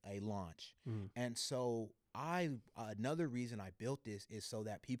a launch. And so another reason I built this is so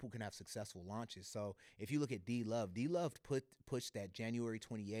that people can have successful launches. So if you look at D Love pushed that January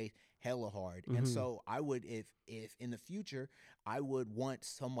 28th hella hard. And so I would, if in the future, I would want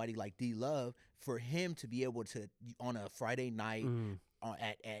somebody like D Love for him to be able to, on a Friday night,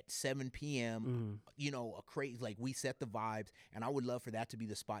 at 7 p.m., you know, a crazy, like, we set the vibes, and I would love for that to be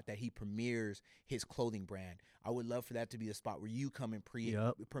the spot that he premieres his clothing brand. I would love for that to be the spot where you come and you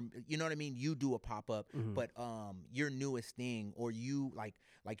know what I mean? You do a pop-up, but your newest thing, or you, like,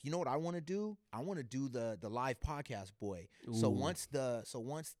 you know what I want to do? I want to do the live podcast boy. So once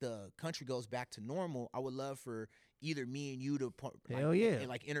the country goes back to normal, I would love for either me and you to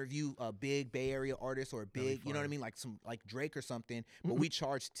like interview a big Bay Area artist, or a big, you know what I mean, like some, like Drake or something, but we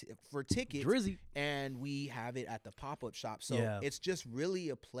charge for tickets, Drizzy, and we have it at the pop-up shop. So it's just really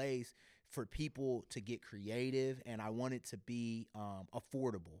a place for people to get creative, and I want it to be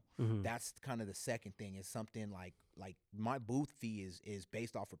affordable. That's kind of the second thing, is something like my booth fee is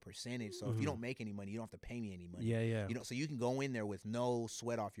based off a percentage. So if you don't make any money, you don't have to pay me any money. You know, so you can go in there with no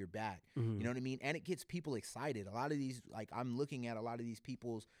sweat off your back. You know what I mean? And it gets people excited. A lot of these, like, I'm looking at a lot of these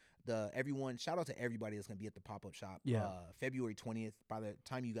people's, shout out to everybody that's gonna be at the pop-up shop. February 20th. By the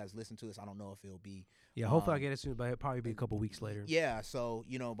time you guys listen to this, I don't know if it'll be. Hopefully I get it soon, but it'll probably be a couple weeks later. So,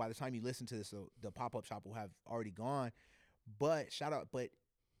 you know, by the time you listen to this, the pop-up shop will have already gone. But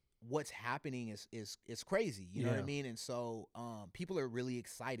what's happening is crazy. You know what I mean? And so people are really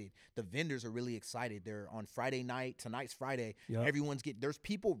excited. The vendors are really excited. They're on Friday night. Tonight's Friday. There's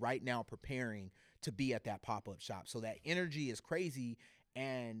people right now preparing to be at that pop-up shop. So that energy is crazy.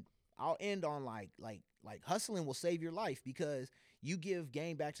 And I'll end on like hustling will save your life, because you give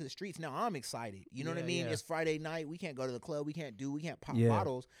game back to the streets. Now I'm excited. You know what I mean? It's Friday night. We can't go to the club. We can't pop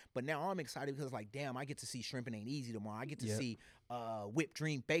bottles. But now I'm excited because, like, damn, I get to see Shrimpin' Ain't Easy tomorrow. I get to see Whipped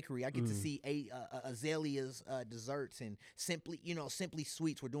Dream Bakery. I get to see Azalea's Desserts, and Simply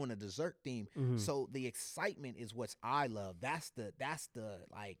Sweets. We're doing a dessert theme. So the excitement is what I love. That's the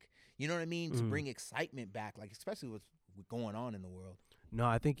like, you know what I mean? To bring excitement back, like, especially what's going on in the world. No,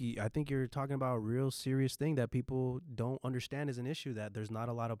 I think you're talking about a real serious thing that people don't understand is an issue, that there's not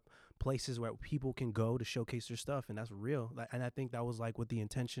a lot of places where people can go to showcase their stuff, and that's real. And I think that was like with the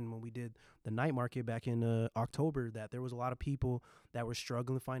intention when we did the night market back in October, that there was a lot of people that were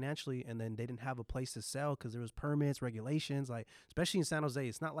struggling financially, and then they didn't have a place to sell because there was permits, regulations, like, especially in San Jose.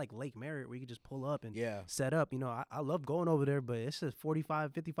 It's not like Lake Merritt where you can just pull up and set up. You know, I love going over there, but it's a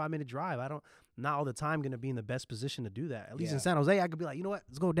 55-minute drive. Not all the time going to be in the best position to do that. At least in San Jose, I could be like, you know what,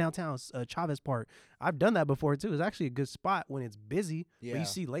 let's go downtown, Chavez Park. I've done that before too. It's actually a good spot when it's busy. But you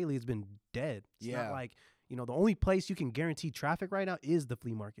see lately it's been dead. It's not like, you know, the only place you can guarantee traffic right now is the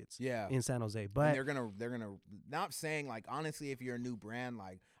flea markets in San Jose. But and they're gonna not saying, like, honestly, if you're a new brand,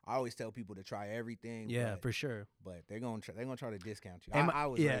 like, I always tell people to try everything. For sure. But they're gonna try to discount you.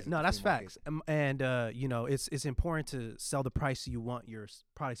 That's facts. And you know, it's important to sell the price you want your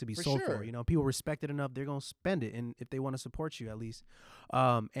products to be sold for. You know, people respect it enough, they're gonna spend it, and if they want to support you, at least.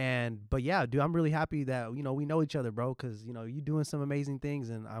 But yeah, dude, I'm really happy that, you know, we know each other, bro, because, you know, you're doing some amazing things,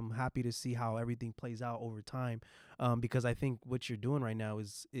 and I'm happy to see how everything plays out over time. Because I think what you're doing right now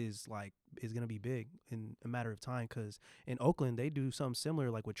is going to be big in a matter of time, because in Oakland, they do something similar,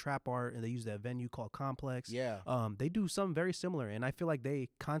 like with trap art, and they use that venue called Complex. They do something very similar, and I feel like they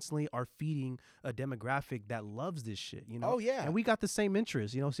constantly are feeding a demographic that loves this shit, you know? And we got the same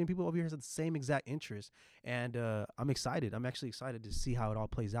interest, you know, seeing people over here have the same exact interest, and I'm excited. I'm actually excited to see how it all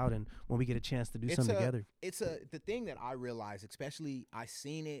plays out, and when we get a chance to do something together. The thing that I realized, especially I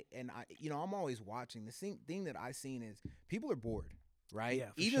seen it, and I'm always watching. The thing that I seen is people are bored. Right.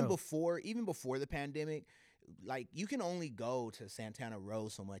 Even before the pandemic, like, you can only go to Santana Row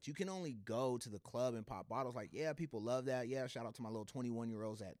so much. You can only go to the club and pop bottles. Like, people love that. Shout out to my little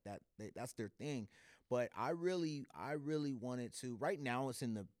 21-year-olds that's their thing. But I really wanted to. Right now, it's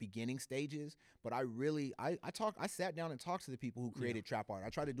in the beginning stages. But I sat down and talked to the people who created trap art. I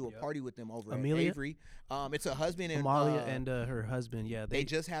tried to do a party with them over Amelia? at Avery. It's a husband and Amalia and her husband. Yeah, they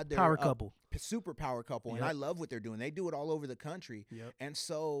just had their power couple. Super power couple, and I love what they're doing. They do it all over the country. And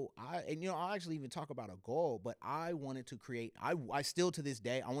so I'll actually even talk about a goal, but I wanted to create, I still to this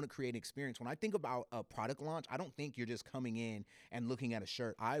day, I want to create an experience. When I think about a product launch, I don't think you're just coming in and looking at a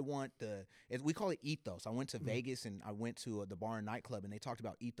shirt. I want we call it ethos. I went to Vegas, and I went to the bar and nightclub, and they talked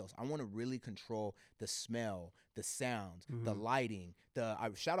about ethos. I want to really control the smell, the sounds, the lighting. I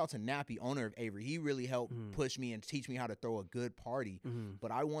shout out to Nappy, owner of Avery. He really helped push me and teach me how to throw a good party.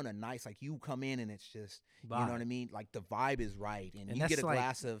 But I want a nice, like, you come in and it's just, you know what I mean? Like, the vibe is right, and you get a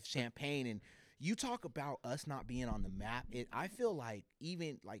glass of champagne, and you talk about us not being on the map. I feel like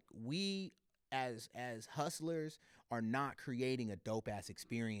even like as hustlers are not creating a dope ass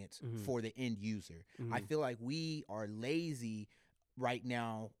experience for the end user. I feel like we are lazy right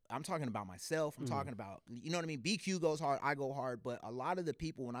now. I'm talking about myself. I'm talking about, you know what I mean? BQ goes hard, I go hard, but a lot of the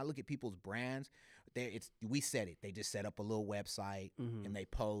people, when I look at people's brands, we said it. They just set up a little website and they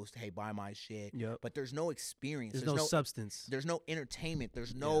post, "Hey, buy my shit." Yep. But there's no experience. There's no substance. There's no entertainment.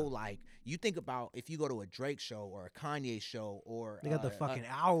 There's no like. You think about if you go to a Drake show or a Kanye show or They got the fucking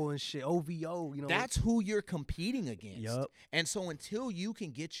owl and shit, OVO. You know, that's who you're competing against. Yep. And so until you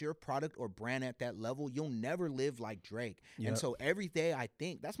can get your product or brand at that level, you'll never live like Drake. Yep. And so every day I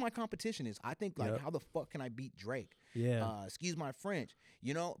think that's my competition is. I think like, how the fuck can I beat Drake? Yeah. Excuse my French,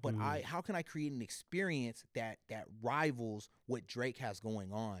 you know, but how can I create an experience that rivals what Drake has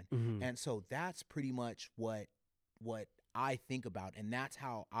going on? And so that's pretty much what I think about, and that's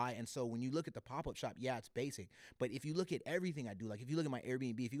how and so when you look at the pop-up shop, yeah, it's basic, but if you look at everything I do, like if you look at my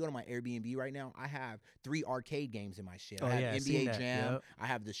Airbnb, if you go to my Airbnb right now, I have 3 arcade games in my shit. I have NBA Jam, I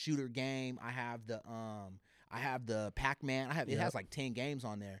have the shooter game, I have the Pac-Man. It has like 10 games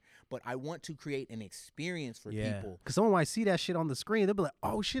on there, but I want to create an experience for people. Because someone might see that shit on the screen, they'll be like,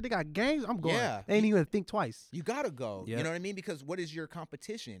 "Oh shit, they got games. I'm going." Yeah. They ain't even think twice. You gotta go. You know what I mean? Because what is your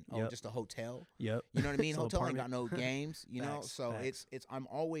competition? Oh, just a hotel. Yep. You know what I mean? So Hotel ain't apartment. got no games. You know, so facts. it's I'm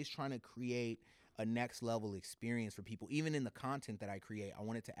always trying to create a next level experience for people. Even in the content that I create, I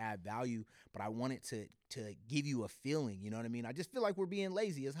want it to add value, but I want it to give you a feeling. You know what I mean? I just feel like we're being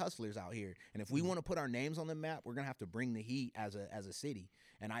lazy as hustlers out here, and if we want to put our names on the map, we're gonna have to bring the heat as a city.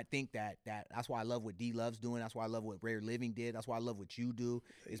 And I think that's why I love what D Love's doing. That's why I love what Rare Living did. That's why I love what you do.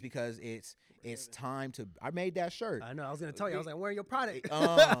 Is because it's time to. I made that shirt. I know. I was gonna tell you. I was like, "Wearing your product."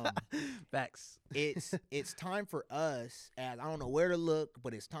 Facts. It's time for us, as I don't know where to look,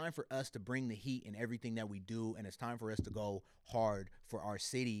 but it's time for us to bring the heat in everything that we do, and it's time for us to go hard for our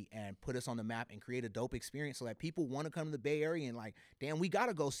city and put us on the map and create a dope experience so that people want to come to the Bay Area and like, damn, we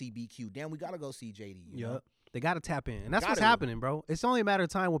gotta go see BQ. Damn, we gotta go see JD. You know? They got to tap in. And that's what's happening, bro. It's only a matter of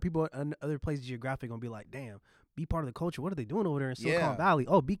time when people in other places geographic going to be like, damn, be part of the culture. What are they doing over there in Silicon Valley?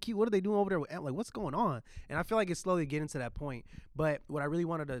 Oh, BQ, what are they doing over there with like, what's going on? And I feel like it's slowly getting to that point. But what I really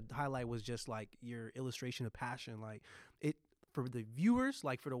wanted to highlight was just like your illustration of passion. Like it, for the viewers,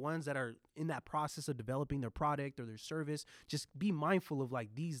 like for the ones that are in that process of developing their product or their service, just be mindful of like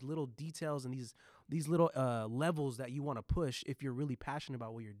these little details and these little levels that you want to push if you're really passionate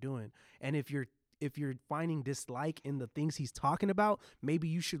about what you're doing. And if you're finding dislike in the things he's talking about, maybe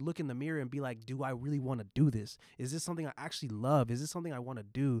you should look in the mirror and be like, do I really want to do this? Is this something I actually love? Is this something I want to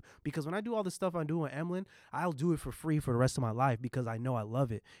do? Because when I do all the stuff I'm doing with Emlyn, I'll do it for free for the rest of my life because I know I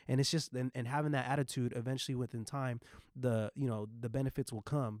love it. And it's just, and having that attitude, eventually within time, the benefits will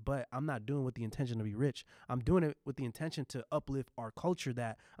come. But I'm not doing it with the intention to be rich. I'm doing it with the intention to uplift our culture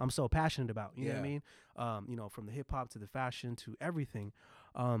that I'm so passionate about. You know what I mean? From the hip hop to the fashion to everything.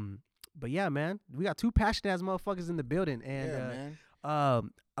 But yeah, man, we got 2 passionate ass motherfuckers in the building, and I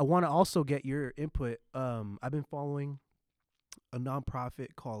want to also get your input. I've been following a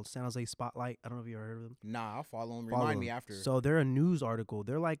nonprofit called San Jose Spotlight. I don't know if you ever heard of them. Nah, I'll follow them. Remind me after. So they're a news article.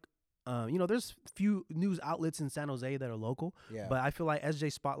 They're like, there's few news outlets in San Jose that are local, but I feel like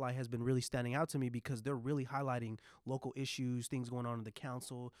SJ Spotlight has been really standing out to me because they're really highlighting local issues, things going on in the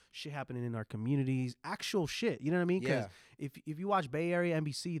council, shit happening in our communities, actual shit. You know what I mean? Because if you watch Bay Area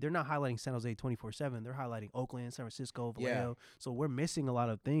NBC, they're not highlighting San Jose 24/7. They're highlighting Oakland, San Francisco, Vallejo. So we're missing a lot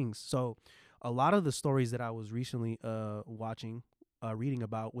of things. So a lot of the stories that I was recently reading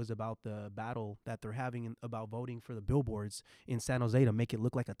about was about the battle that they're having about voting for the billboards in San Jose to make it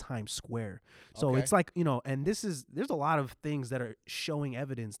look like a Times Square. So it's like, and there's a lot of things that are showing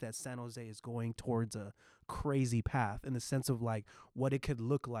evidence that San Jose is going towards a crazy path in the sense of like what it could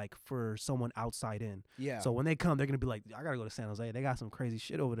look like for someone outside in. Yeah. So when they come, they're going to be like, I got to go to San Jose. They got some crazy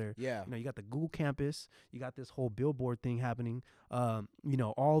shit over there. Yeah. You got the Google campus, you got this whole billboard thing happening. All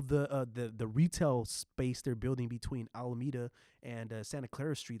the retail space they're building between Alameda and Santa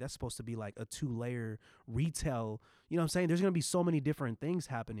Clara Street, that's supposed to be like a 2-layer retail. You know what I'm saying? There's going to be so many different things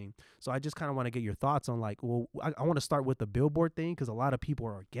happening. So I just kind of want to get your thoughts on like, well, I want to start with the billboard thing because a lot of people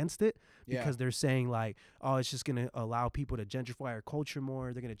are against it because they're saying like, oh, it's just going to allow people to gentrify our culture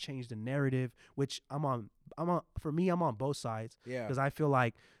more. They're going to change the narrative, which for me, I'm on both sides. Yeah. Because I feel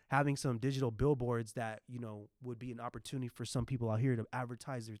like having some digital billboards that, would be an opportunity for some people out here to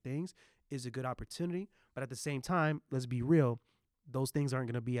advertise their things is a good opportunity. But at the same time, let's be real, those things aren't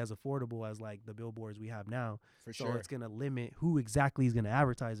going to be as affordable as like the billboards we have now. For sure. So it's going to limit who exactly is going to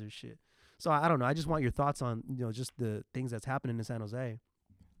advertise their shit. So I don't know. I just want your thoughts on, just the things that's happening in San Jose.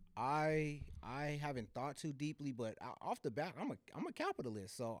 I haven't thought too deeply, but off the bat, I'm a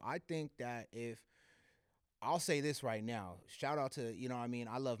capitalist. So I think that if I'll say this right now, shout out to, you know what I mean,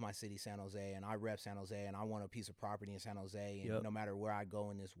 I love my city, San Jose, and I rep San Jose, and I want a piece of property in San Jose. And no matter where I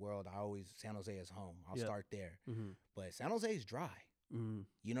go in this world, San Jose is home. I'll start there. But San Jose is dry.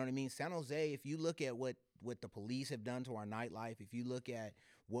 You know what I mean? San Jose, if you look at what the police have done to our nightlife, if you look at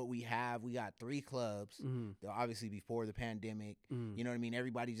what we got 3 clubs, obviously before the pandemic. You know what I mean?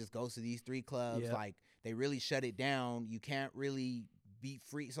 Everybody just goes to these 3 clubs. Like, they really shut it down. You can't really be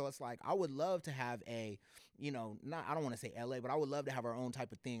free. So it's like, I would love to have a, you know, I don't want to say LA, but I would love to have our own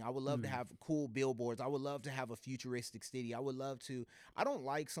type of thing. I would love to have cool billboards. I would love to have a futuristic city. I don't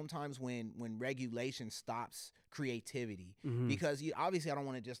like sometimes when regulation stops creativity, because obviously I don't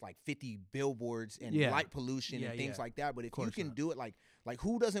want to just like 50 billboards and light pollution and things like that. But if you can do it, like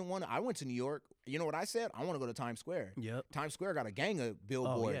who doesn't want to? I went to New York. You know what I said? I want to go to Times Square. Times Square got a gang of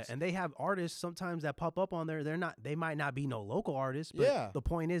billboards. And they have artists sometimes that pop up on there. They might not be no local artists, but the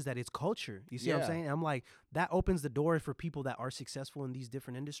point is that it's culture. You see what I'm saying? I'm like, that opens the door for people that are successful in these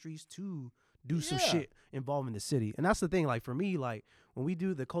different industries to do some shit involving the city. And that's the thing, like for me, like when we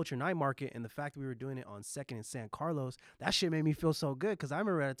do the culture night market and the fact that we were doing it on 2nd and San Carlos, that shit made me feel so good, because I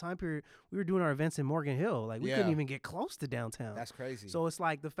remember at a time period we were doing our events in Morgan Hill. Like, we couldn't even get close to downtown. That's crazy. So it's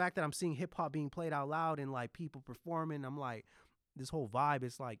like the fact that I'm seeing hip hop being played out loud and like people performing, I'm like, this whole vibe,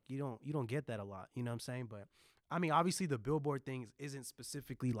 it's like you don't get that a lot. You know what I'm saying? But I mean, obviously the billboard thing isn't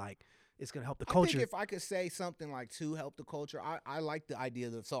specifically like it's going to help the culture. I think if I could say something like to help the culture, I like the idea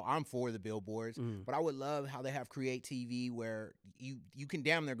of, so I'm for the billboards, but I would love how they have Create TV where you can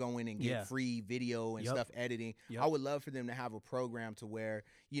damn near go in and get free video and stuff editing. I would love for them to have a program to where,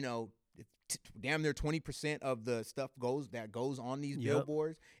 you know, damn near 20% of the stuff goes on these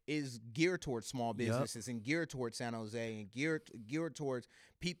billboards is geared towards small businesses and geared towards San Jose and geared towards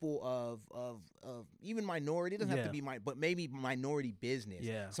people of even minority. It doesn't have to be but maybe minority business.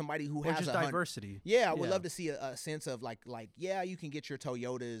 Somebody who has just diversity. I would love to see a sense of like you can get your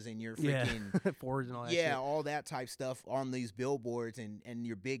Toyotas and your freaking Fords and all that shit. All that type stuff on these billboards and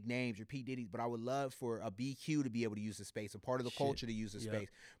your big names, your P. Diddy's. But I would love for a BQ to be able to use the space, a part of the culture to use the space,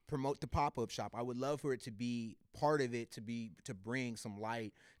 promote the pop-up shop. I would love for it to be part of it, to bring some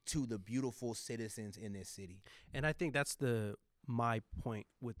light to the beautiful citizens in this city. And I think that's my point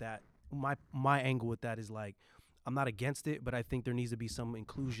with that. My angle with that is like, I'm not against it, but I think there needs to be some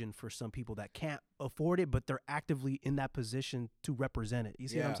inclusion for some people that can't afford it, but they're actively in that position to represent it. You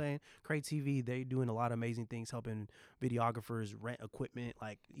see what I'm saying? Create TV, they doing a lot of amazing things, helping videographers rent equipment.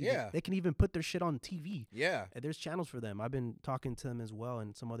 Like, they can even put their shit on TV. And there's channels for them. I've been talking to them as well,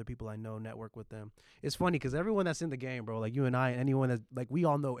 and some other people I know network with them. It's funny because everyone that's in the game, bro, like you and I, anyone that's like, we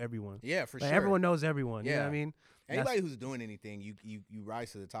all know everyone. For like, sure. Everyone knows everyone. You know what I mean? Anybody who's doing anything, you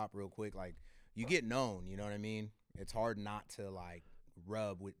rise to the top real quick. Like, you get known, you know what I mean? It's hard not to like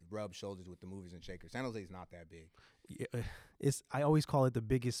rub shoulders with the movers and shakers. San Jose is not that big. I always call it the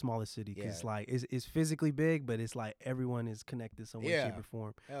biggest, smallest city, because like it's physically big, but it's like everyone is connected some way, shape, or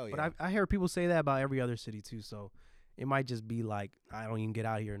form. But I hear people say that about every other city too. So it might just be like, I don't even get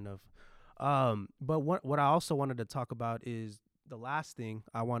out here enough. But what I also wanted to talk about is the last thing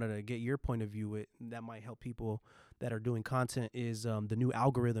I wanted to get your point of view with that might help people that are doing content is the new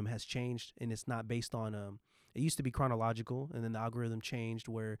algorithm has changed, and it's not based on it used to be chronological, and then the algorithm changed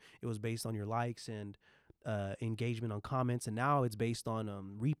where it was based on your likes and engagement on comments, and now it's based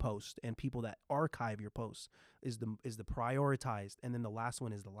on repost and people that archive your posts is the prioritized, and then the last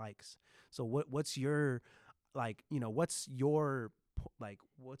one is the likes. So what's your what's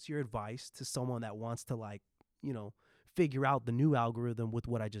your advice to someone that wants to figure out the new algorithm with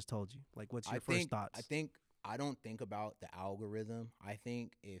what I just told you? Like, what's your first thoughts? I don't think about the algorithm. I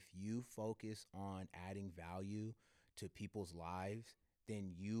think if you focus on adding value to people's lives,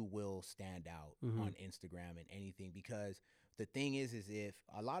 then you will stand out on Instagram and anything. Because the thing is if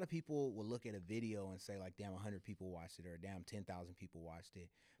a lot of people will look at a video and say like, damn, 100 people watched it, or damn, 10,000 people watched it.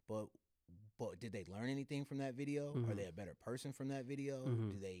 But did they learn anything from that video? Are they a better person from that video?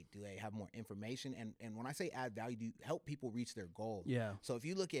 Do they have more information? And when I say add value, do you help people reach their goals? So if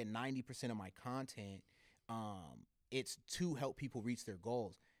you look at 90% of my content, it's to help people reach their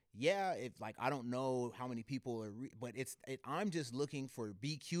goals. If like, I don't know how many people are, but I'm just looking for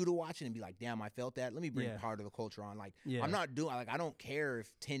BQ to watch it and be like, damn, I felt that. Let me bring part of the culture on. Like, I'm not doing, like, I don't care if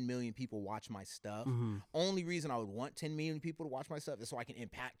 10 million people watch my stuff. Only reason I would want 10 million people to watch my stuff is so I can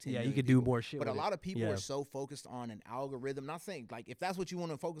impact 10 million you could people. do more shit. But with a lot of people are so focused on an algorithm. Not saying, like, if that's what you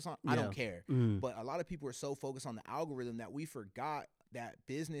want to focus on, I don't care. But a lot of people are so focused on the algorithm that we forgot that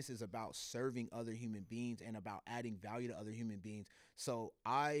business is about serving other human beings and about adding value to other human beings. So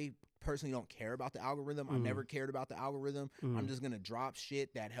I personally don't care about the algorithm. I never cared about the algorithm. I'm just going to drop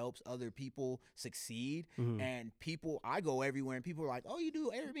shit that helps other people succeed. And I go everywhere and people are like, oh, you do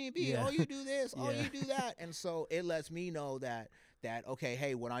Airbnb. Oh, you do this. Oh, you do that. And so it lets me know that, okay,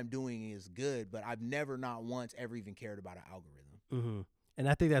 hey, what I'm doing is good, but I've never not once ever even cared about an algorithm. And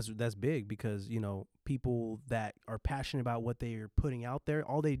I think that's big because, you know, people that are passionate about what they are putting out there,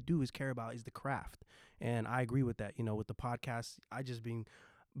 all they do is care about is the craft. And I agree with that. You know, with the podcast, I just been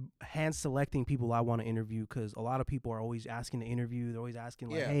hand selecting people I want to interview because a lot of people are always asking to interview. They're always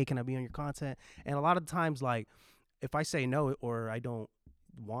asking like, hey, can I be on your content? And a lot of times, like, if I say no or I don't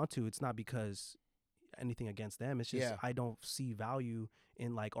want to, it's not because anything against them. It's just I don't see value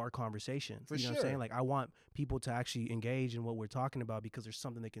in like our conversation. For you know what I'm saying? Like I want people to actually engage in what we're talking about because there's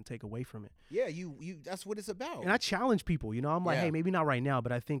something they can take away from it. Yeah, you that's what it's about. And I challenge people, you know, I'm like, hey, maybe not right now,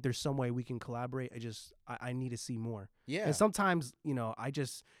 but I think there's some way we can collaborate. I need to see more. Yeah. And sometimes, you know,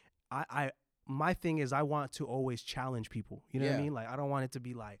 my thing is I want to always challenge people. You know what I mean? Like I don't want it to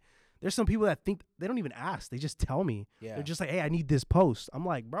be like, there's some people that think they don't even ask. They just tell me. Yeah. They're just like, hey, I need this post. I'm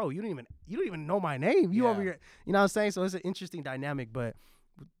like, bro, you don't even know my name. You over here. You know what I'm saying? So it's an interesting dynamic. But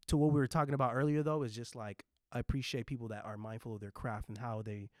to what we were talking about earlier, though, is just like I appreciate people that are mindful of their craft and how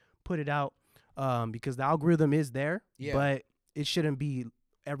they put it out. Because the algorithm is there, but it shouldn't be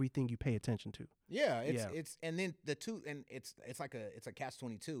everything you pay attention to. Yeah, it's and then it's like a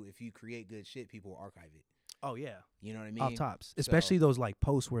catch-22. If you create good shit, people will archive it. Oh yeah, you know what I mean. Off tops, especially those like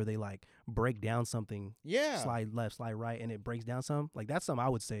posts where they like break down something. Yeah, slide left, slide right, and it breaks down some. Like that's something I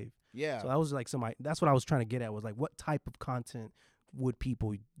would save. Yeah. So that was like that's what I was trying to get at. Was like what type of content would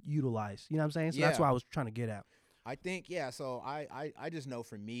people utilize? You know what I'm saying? So that's what I was trying to get at. I think So I just know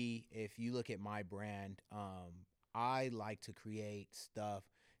for me, if you look at my brand, I like to create stuff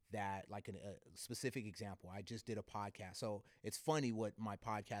that, like a specific example, I just did a podcast. So it's funny what my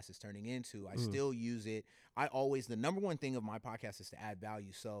podcast is turning into. I still use it. The number one thing of my podcast is to add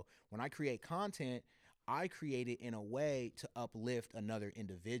value. So when I create content, I create it in a way to uplift another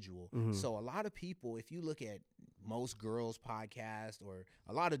individual. So a lot of people, if you look at most girls' podcast or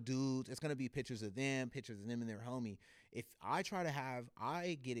a lot of dudes, it's going to be pictures of them and their homie. If I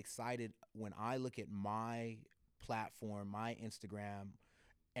I get excited when I look at my platform, my Instagram,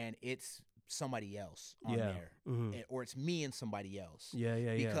 and it's somebody else on there, or it's me and somebody else.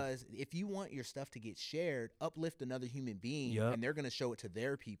 Because if you want your stuff to get shared, uplift another human being, and they're gonna show it to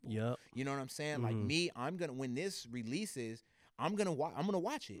their people. You know what I'm saying? Like me, when this releases, I'm gonna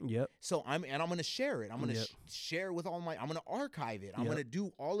watch it. So I'm gonna share it. I'm gonna share it with I'm gonna archive it. I'm gonna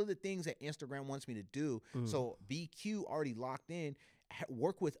do all of the things that Instagram wants me to do. So BQ already locked in.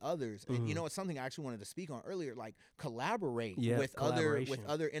 Work with others. And, you know, it's something I actually wanted to speak on earlier. Like collaborate with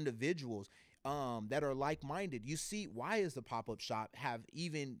other individuals that are like-minded. You see, why did the pop-up shop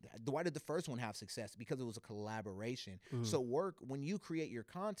why did the first one have success? Because it was a collaboration. So when you create your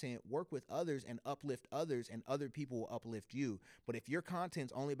content, work with others and uplift others, and other people will uplift you. But if your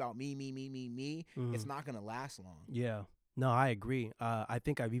content's only about me, it's not gonna last long. Yeah, no, I agree. I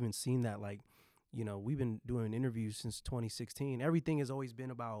think I've even seen that, like, you know, we've been doing interviews since 2016. Everything has always been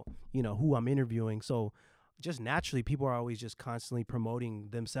about, you know, who I'm interviewing. So just naturally, people are always just constantly promoting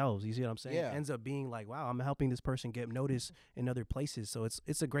themselves. You see what I'm saying? It ends up being like, wow, I'm helping this person get noticed in other places. So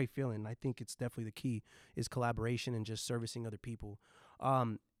it's a great feeling. I think it's definitely the key is collaboration and just servicing other people.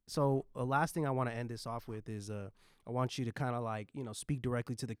 So the last thing I want to end this off with is I want you to kind of like, you know, speak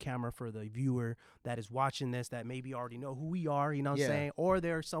directly to the camera for the viewer that is watching this that maybe already know who we are, you know what I'm saying? Or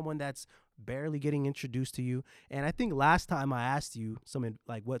there's someone that's barely getting introduced to you. And I think last time I asked you some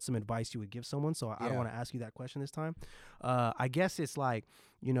advice you would give someone. So I don't want to ask you that question this time. I guess it's like,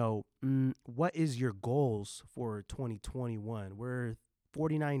 you know, what is your goals for 2021? We're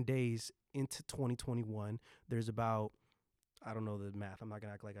 49 days into 2021. There's about, I don't know the math. I'm not going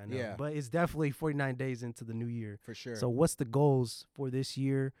to act like I know. But it's definitely 49 days into the new year. For sure. So what's the goals for this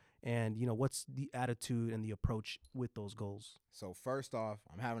year? And, you know, what's the attitude and the approach with those goals? So first off,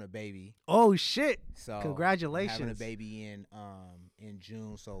 I'm having a baby. Oh, shit. So congratulations. I'm having a baby in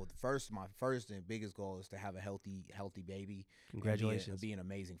June. So my first and biggest goal is to have a healthy baby. Congratulations. Be an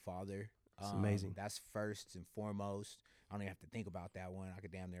amazing father. It's amazing. That's first and foremost. I don't even have to think about that one. I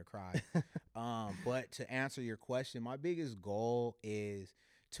could damn near cry. But to answer your question, my biggest goal is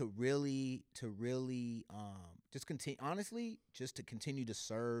to really just continue, honestly, just to continue to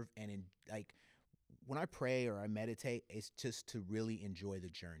serve and like when I pray or I meditate, it's just to really enjoy the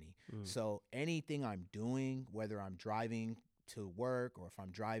journey. So anything I'm doing, whether I'm driving to work, or if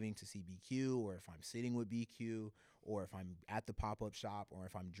I'm driving to see BQ, or if I'm sitting with BQ, or if I'm at the pop-up shop, or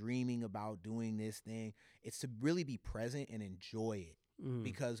if I'm dreaming about doing this thing, it's to really be present and enjoy it.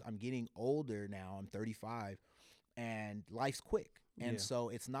 Because I'm getting older now. I'm 35 and life's quick. And so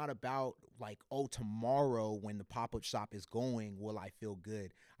it's not about like, oh, tomorrow when the pop-up shop is going, will I feel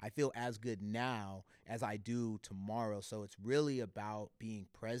good? I feel as good now as I do tomorrow. So it's really about being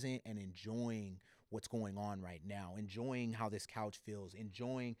present and enjoying what's going on right now, enjoying how this couch feels,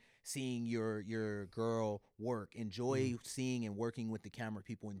 enjoying seeing your girl work, enjoy seeing and working with the camera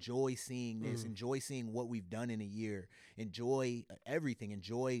people, enjoy seeing this, enjoy seeing what we've done in a year, enjoy everything,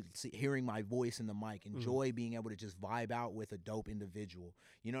 enjoy hearing my voice in the mic, enjoy being able to just vibe out with a dope individual.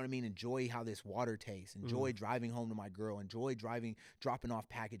 You know what I mean? Enjoy how this water tastes, enjoy driving home to my girl, enjoy dropping off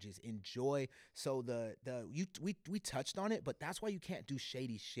packages, enjoy. So we touched on it, but that's why you can't do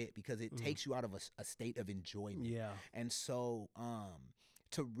shady shit, because it takes you out of a state of enjoyment. Yeah. And so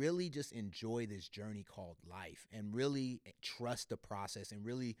to really just enjoy this journey called life, and really trust the process, and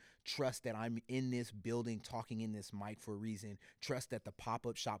really trust that I'm in this building talking in this mic for a reason, trust that the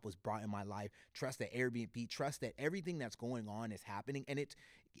pop-up shop was brought in my life, trust that Airbnb, trust that everything that's going on is happening, and it's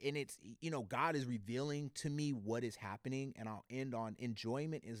you know, God is revealing to me what is happening. And I'll end on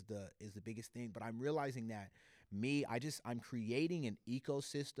enjoyment is the biggest thing, but I'm realizing that I'm creating an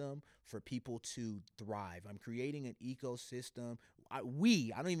ecosystem for people to thrive. I'm creating an ecosystem. I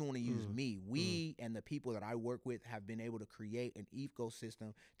don't even want to use me. We and the people that I work with have been able to create an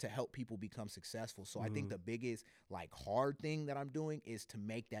ecosystem to help people become successful. So I think the biggest like hard thing that I'm doing is to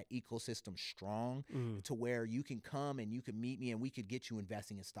make that ecosystem strong, to where you can come and you can meet me and we could get you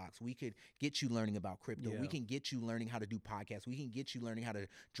investing in stocks. We could get you learning about crypto. We can get you learning how to do podcasts. We can get you learning how to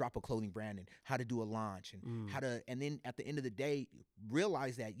drop a clothing brand and how to do a launch and and then at the end of the day,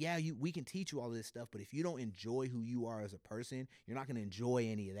 realize that, we can teach you all of this stuff, but if you don't enjoy who you are as a person, you're not going to enjoy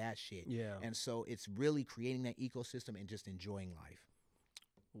any of that shit. Yeah. And so it's really creating that ecosystem and just enjoying life.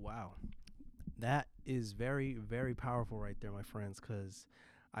 Wow. That is very, very powerful right there, my friends, because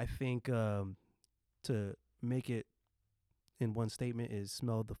I think to make it in one statement is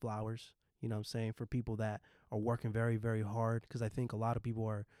smell the flowers, you know what I'm saying, for people that are working very, very hard, because I think a lot of people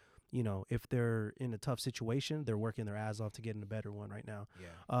are, you know, if they're in a tough situation, they're working their ass off to get in a better one right now.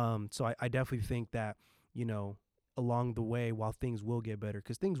 Yeah. So I definitely think that, you know, along the way, while things will get better,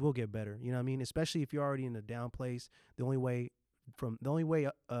 because things will get better, you know what I mean? Especially if you're already in a down place, the only way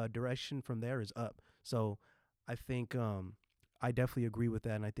direction from there is up. So I think I definitely agree with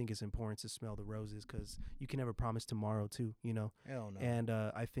that, and I think it's important to smell the roses, because you can never promise tomorrow too, you know. Hell no. And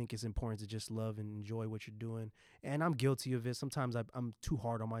I think it's important to just love and enjoy what you're doing. And I'm guilty of it. Sometimes I'm too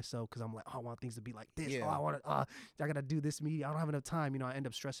hard on myself, because I'm like, oh, I want things to be like this. Yeah. Oh, I gotta do this media. I don't have enough time. You know, I end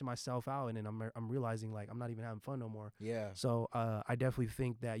up stressing myself out, and then I'm realizing like I'm not even having fun no more. Yeah. So I definitely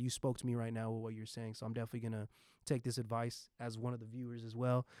think that you spoke to me right now with what you're saying. So I'm definitely gonna take this advice as one of the viewers as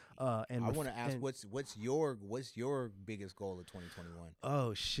well. And I want to ask, what's your biggest goal of 2021?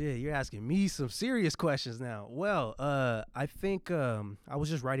 Oh shit, you're asking me some serious questions now. Well, I think I was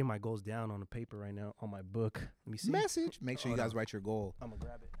just writing my goals down on the paper right now on my book. Let me see. Message. Make sure you guys write your goal. I'm gonna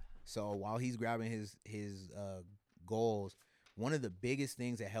grab it. So while he's grabbing his goals, one of the biggest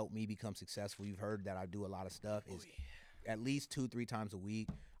things that helped me become successful, you've heard that I do a lot of stuff, is at least 2-3 times a week,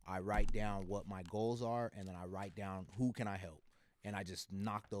 I write down what my goals are, and then I write down who can I help, and I just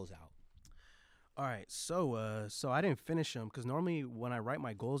knock those out. All right, so I didn't finish them, because normally when I write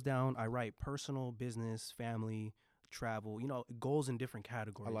my goals down, I write personal, business, family, travel, you know, goals in different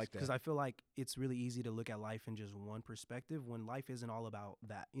categories. I like that. Because I feel like it's really easy to look at life in just one perspective, when life isn't all about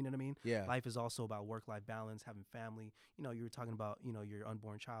that. You know what I mean? Yeah. Life is also about work-life balance, having family. You know, you were talking about, you know, your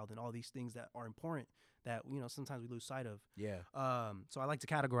unborn child and all these things that are important that, you know, sometimes we lose sight of. Yeah. So I like to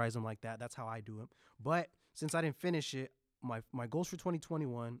categorize them like that. That's how I do them. But since I didn't finish it, my goals for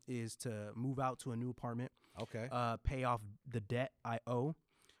 2021 is to move out to a new apartment. Okay. Pay off the debt I owe,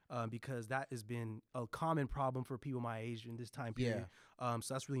 because that has been a common problem for people my age in this time period.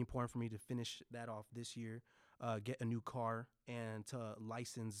 So that's really important for me to finish that off this year. Get a new car, and to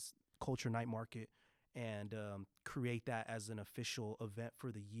license Culture Night Market, and create that as an official event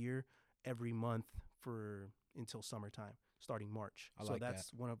for the year every month until summertime, starting March. So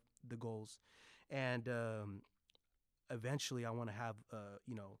that's one of the goals. And eventually I want to have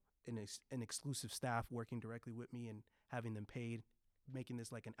you know, an exclusive staff working directly with me and having them paid, making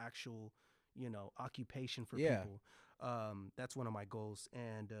this like an actual, you know, occupation for people. That's one of my goals,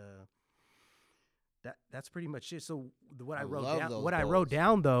 and that's pretty much it. So what I wrote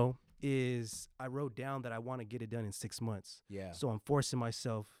down though is I wrote down that I want to get it done in 6 months. Yeah. So I'm forcing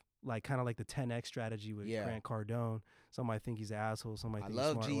myself, like kind of like the 10X strategy with Grant Cardone. Some might think he's an asshole. Some might I think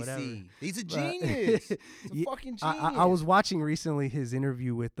love he's smart. Whatever. GC. He's a But- genius. He's a Yeah, fucking genius. I was watching recently his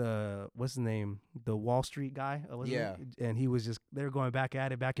interview with what's his name, the Wall Street guy. What's his Yeah. name? And he was just they were going back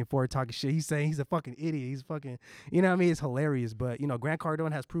at it, back and forth, talking shit. He's saying he's a fucking idiot. He's fucking, you know what I mean? It's hilarious. But you know, Grant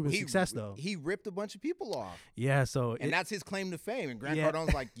Cardone has proven success though. He ripped a bunch of people off. Yeah, so And that's his claim to fame. And Grant Yeah.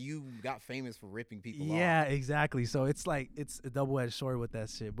 Cardone's like, you got famous for ripping people off. yeah, exactly. So it's like it's a double-edged sword with that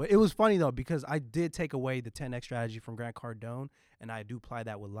shit. But it was funny though because I did take away the 10x strategy from Grant Cardone, and I do apply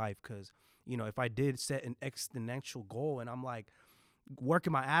that with life because you know if I did set an exponential goal and I'm like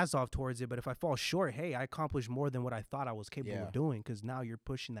working my ass off towards it, but if I fall short, hey, I accomplished more than what I thought I was capable Yeah. of doing because now you're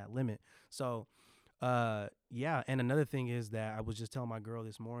pushing that limit. So yeah, and another thing is that I was just telling my girl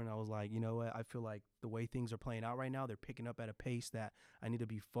this morning, I was like, you know what, I feel like the way things are playing out right now, they're picking up at a pace that I need to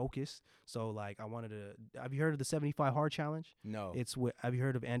be focused. So like I wanted to, have you heard of the 75 Hard Challenge? No. It's with, have you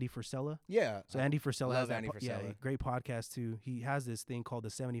heard of Andy Frisella? Yeah. So Andy Frisella love has that Andy yeah, Frisella. great podcast too. He has this thing called the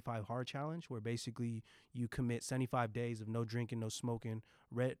 75 Hard Challenge where basically you commit 75 days of no drinking, no smoking,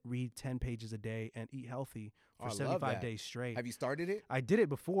 read 10 pages a day and eat healthy Oh, I for love 75 that. days straight. Have you started it? I did it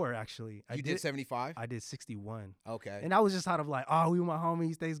before actually. You did 75? I did 61. Okay. And I was just out of like, oh, we were my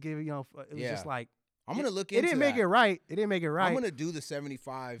homies, Thanksgiving, you know, it was Yeah. just like I'm going to look it into didn't make that. it right. It didn't make it right. I'm going to do the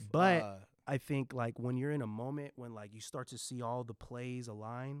 75. But I think like when you're in a moment when like you start to see all the plays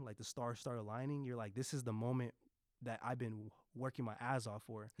align, like the stars start aligning, you're like, this is the moment that I've been working my ass off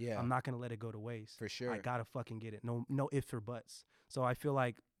for. Yeah. I'm not gonna let it go to waste. For sure. I gotta fucking get it. No ifs or buts. So I feel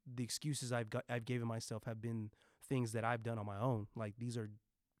like the excuses I've given myself have been things that I've done on my own. Like these are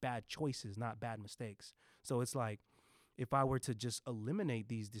bad choices, not bad mistakes. So it's like if I were to just eliminate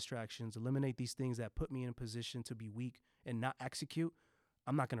these distractions, eliminate these things that put me in a position to be weak and not execute,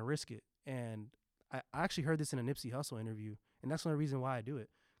 I'm not gonna risk it. And I actually heard this in a Nipsey Hussle interview, and that's the only reason why I do it,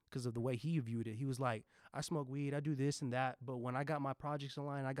 because of the way he viewed it. He was like, I smoke weed, I do this and that, but when I got my projects in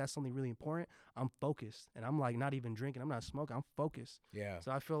line, I got something really important, I'm focused. And I'm like not even drinking, I'm not smoking, I'm focused. Yeah.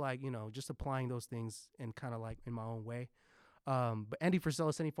 So I feel like, you know, just applying those things and kind of like in my own way. But Andy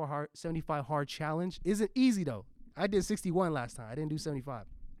Frisella 75 hard challenge isn't easy though. I did 61 last time. I didn't do 75.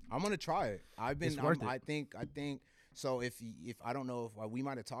 I'm going to try it. It's worth it. I think so if I don't know if we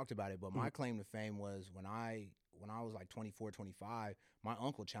might have talked about it, but my claim to fame was when I was like 24, 25, my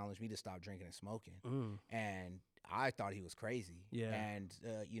uncle challenged me to stop drinking and smoking. And I thought he was crazy. Yeah. And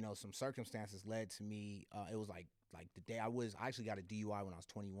you know, some circumstances led to me it was like the day I actually got a DUI when I was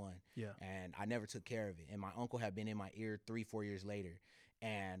 21. Yeah. And I never took care of it. And my uncle had been in my ear 3-4 years later.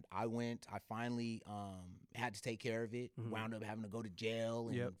 And I finally had to take care of it, wound up having to go to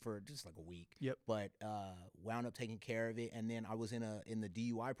jail and for just like a week. Yep. But wound up taking care of it. And then I was in the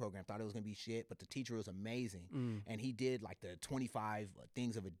DUI program, thought it was going to be shit, but the teacher was amazing. And he did like the 25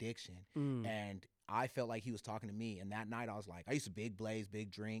 things of addiction. And I felt like he was talking to me. And that night I was like, I used to big blaze, big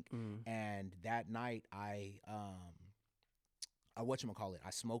drink. And that night I whatchamacallit,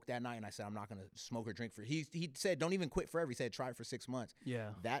 I smoked that night and I said, I'm not going to smoke or drink he said, don't even quit forever. He said, try it for 6 months. Yeah.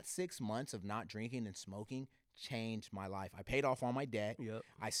 That 6 months of not drinking and smoking changed my life. I paid off all my debt. Yep.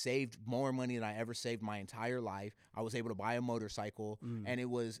 I saved more money than I ever saved my entire life. I was able to buy a motorcycle and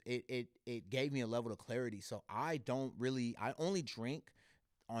it gave me a level of clarity. So I only drink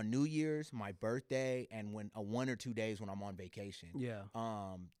on New Year's, my birthday, and when 1 or 2 days when I'm on vacation. Yeah.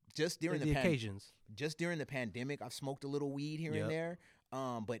 Just during the occasions. Just during the pandemic, I've smoked a little weed here and there.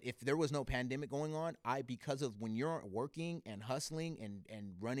 But if there was no pandemic going on, because of when you're working and hustling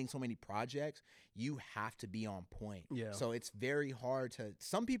and running so many projects, you have to be on point. Yeah. So it's very hard to.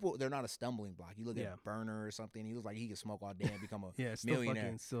 Some people, they're not a stumbling block. You look Yeah. at Burner or something. He looks like he can smoke all day and become a Yeah, it's still millionaire.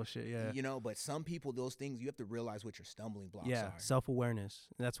 fucking still shit. Yeah. You know, but some people, those things, you have to realize what your stumbling blocks Yeah, are. self-awareness.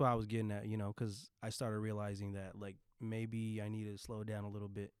 That's what I was getting at, you know, because I started realizing that, like, maybe I need to slow down a little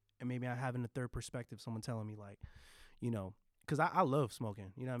bit. And maybe I'm having a third perspective, someone telling me, like, you know, because I love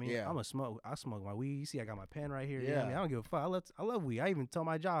smoking. You know what I mean? Yeah. I smoke my weed. You see, I got my pen right here. You know Yeah. what I mean? I don't give a fuck. I love weed. I even tell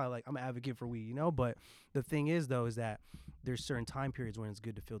my job, like, I'm an advocate for weed, you know? But the thing is, though, is that there's certain time periods when it's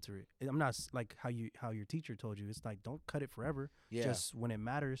good to filter it. I'm not like how your teacher told you. It's like, don't cut it forever. Yeah. Just when it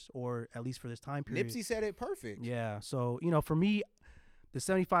matters, or at least for this time period. Nipsey said it perfect. Yeah. So, you know, for me, the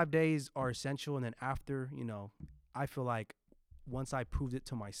 75 days are essential. And then after, you know, I feel like once I proved it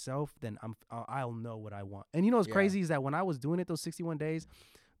to myself, then I'll know what I want. And you know what's Yeah. crazy is that when I was doing it those 61 days,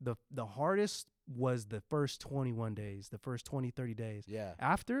 the hardest was the first 21 days, the first 20, 30 days. Yeah.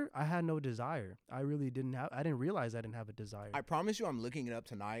 After, I had no desire. I didn't realize I didn't have a desire. I promise you I'm looking it up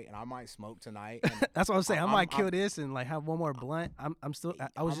tonight, and I might smoke tonight. And That's what I'm saying. I might kill this and like have one more blunt. I'm still.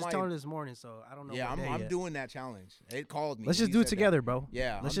 I was just telling her this morning, so I don't know. Yeah, what day I'm yet. doing that challenge. It called me. Let's just He do it said together, that. bro.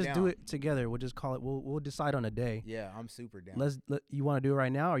 Yeah, let's I'm just down. do it together. We'll just call it. We'll decide on a day. Yeah, I'm super down. You want to do it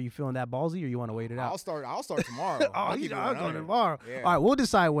right now? Are you feeling that ballsy, or you want to wait it out? I'll start tomorrow. I'll keep it going 100. tomorrow. Yeah. All right, we'll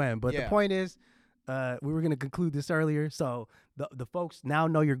decide when. But the Yeah. point is, we were gonna conclude this earlier, so the folks now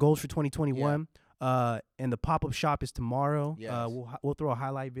know your goals for 2021. And the pop-up shop is tomorrow. Yes. We'll throw a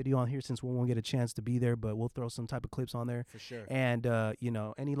highlight video on here since we won't get a chance to be there, but we'll throw some type of clips on there. For sure. And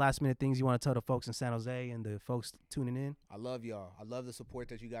any last minute things you want to tell the folks in San Jose and the folks tuning in? I love y'all. I love the support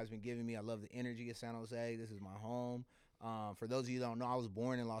that you guys been giving me. I love the energy of San Jose. This is my home. For those of you who don't know, I was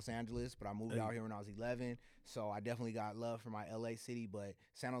born in Los Angeles, but I moved out here when I was 11. So I definitely got love for my LA city, but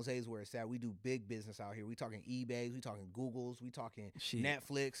San Jose is where it's at. We do big business out here. We talking eBay, we talking Googles, we talking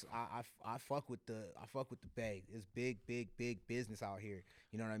Netflix. I fuck with the Bay. It's big business out here.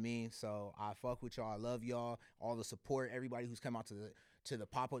 You know what I mean? So I fuck with y'all. I love y'all. All the support, everybody who's come out to the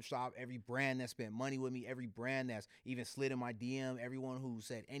pop-up shop, every brand that spent money with me, every brand that's even slid in my DM, everyone who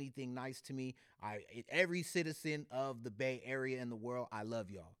said anything nice to me, every citizen of the Bay Area and the world, I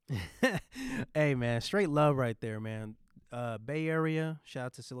love y'all. Hey, man, straight love right there, man. Bay Area, shout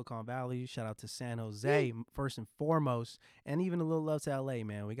out to Silicon Valley, shout out to San Jose, first and foremost, and even a little love to LA,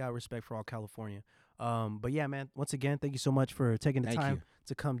 man. We got respect for all California. But yeah, man, once again, thank you so much for taking the time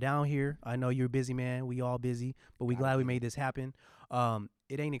to come down here. I know you're busy, man. We all busy, but we glad we made this happen.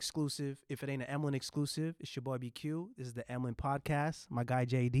 It ain't exclusive. If it ain't an Emlyn exclusive, it's your boy BQ. This is the Emlyn Podcast. My guy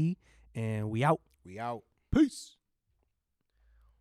JD, and we out. We out. Peace.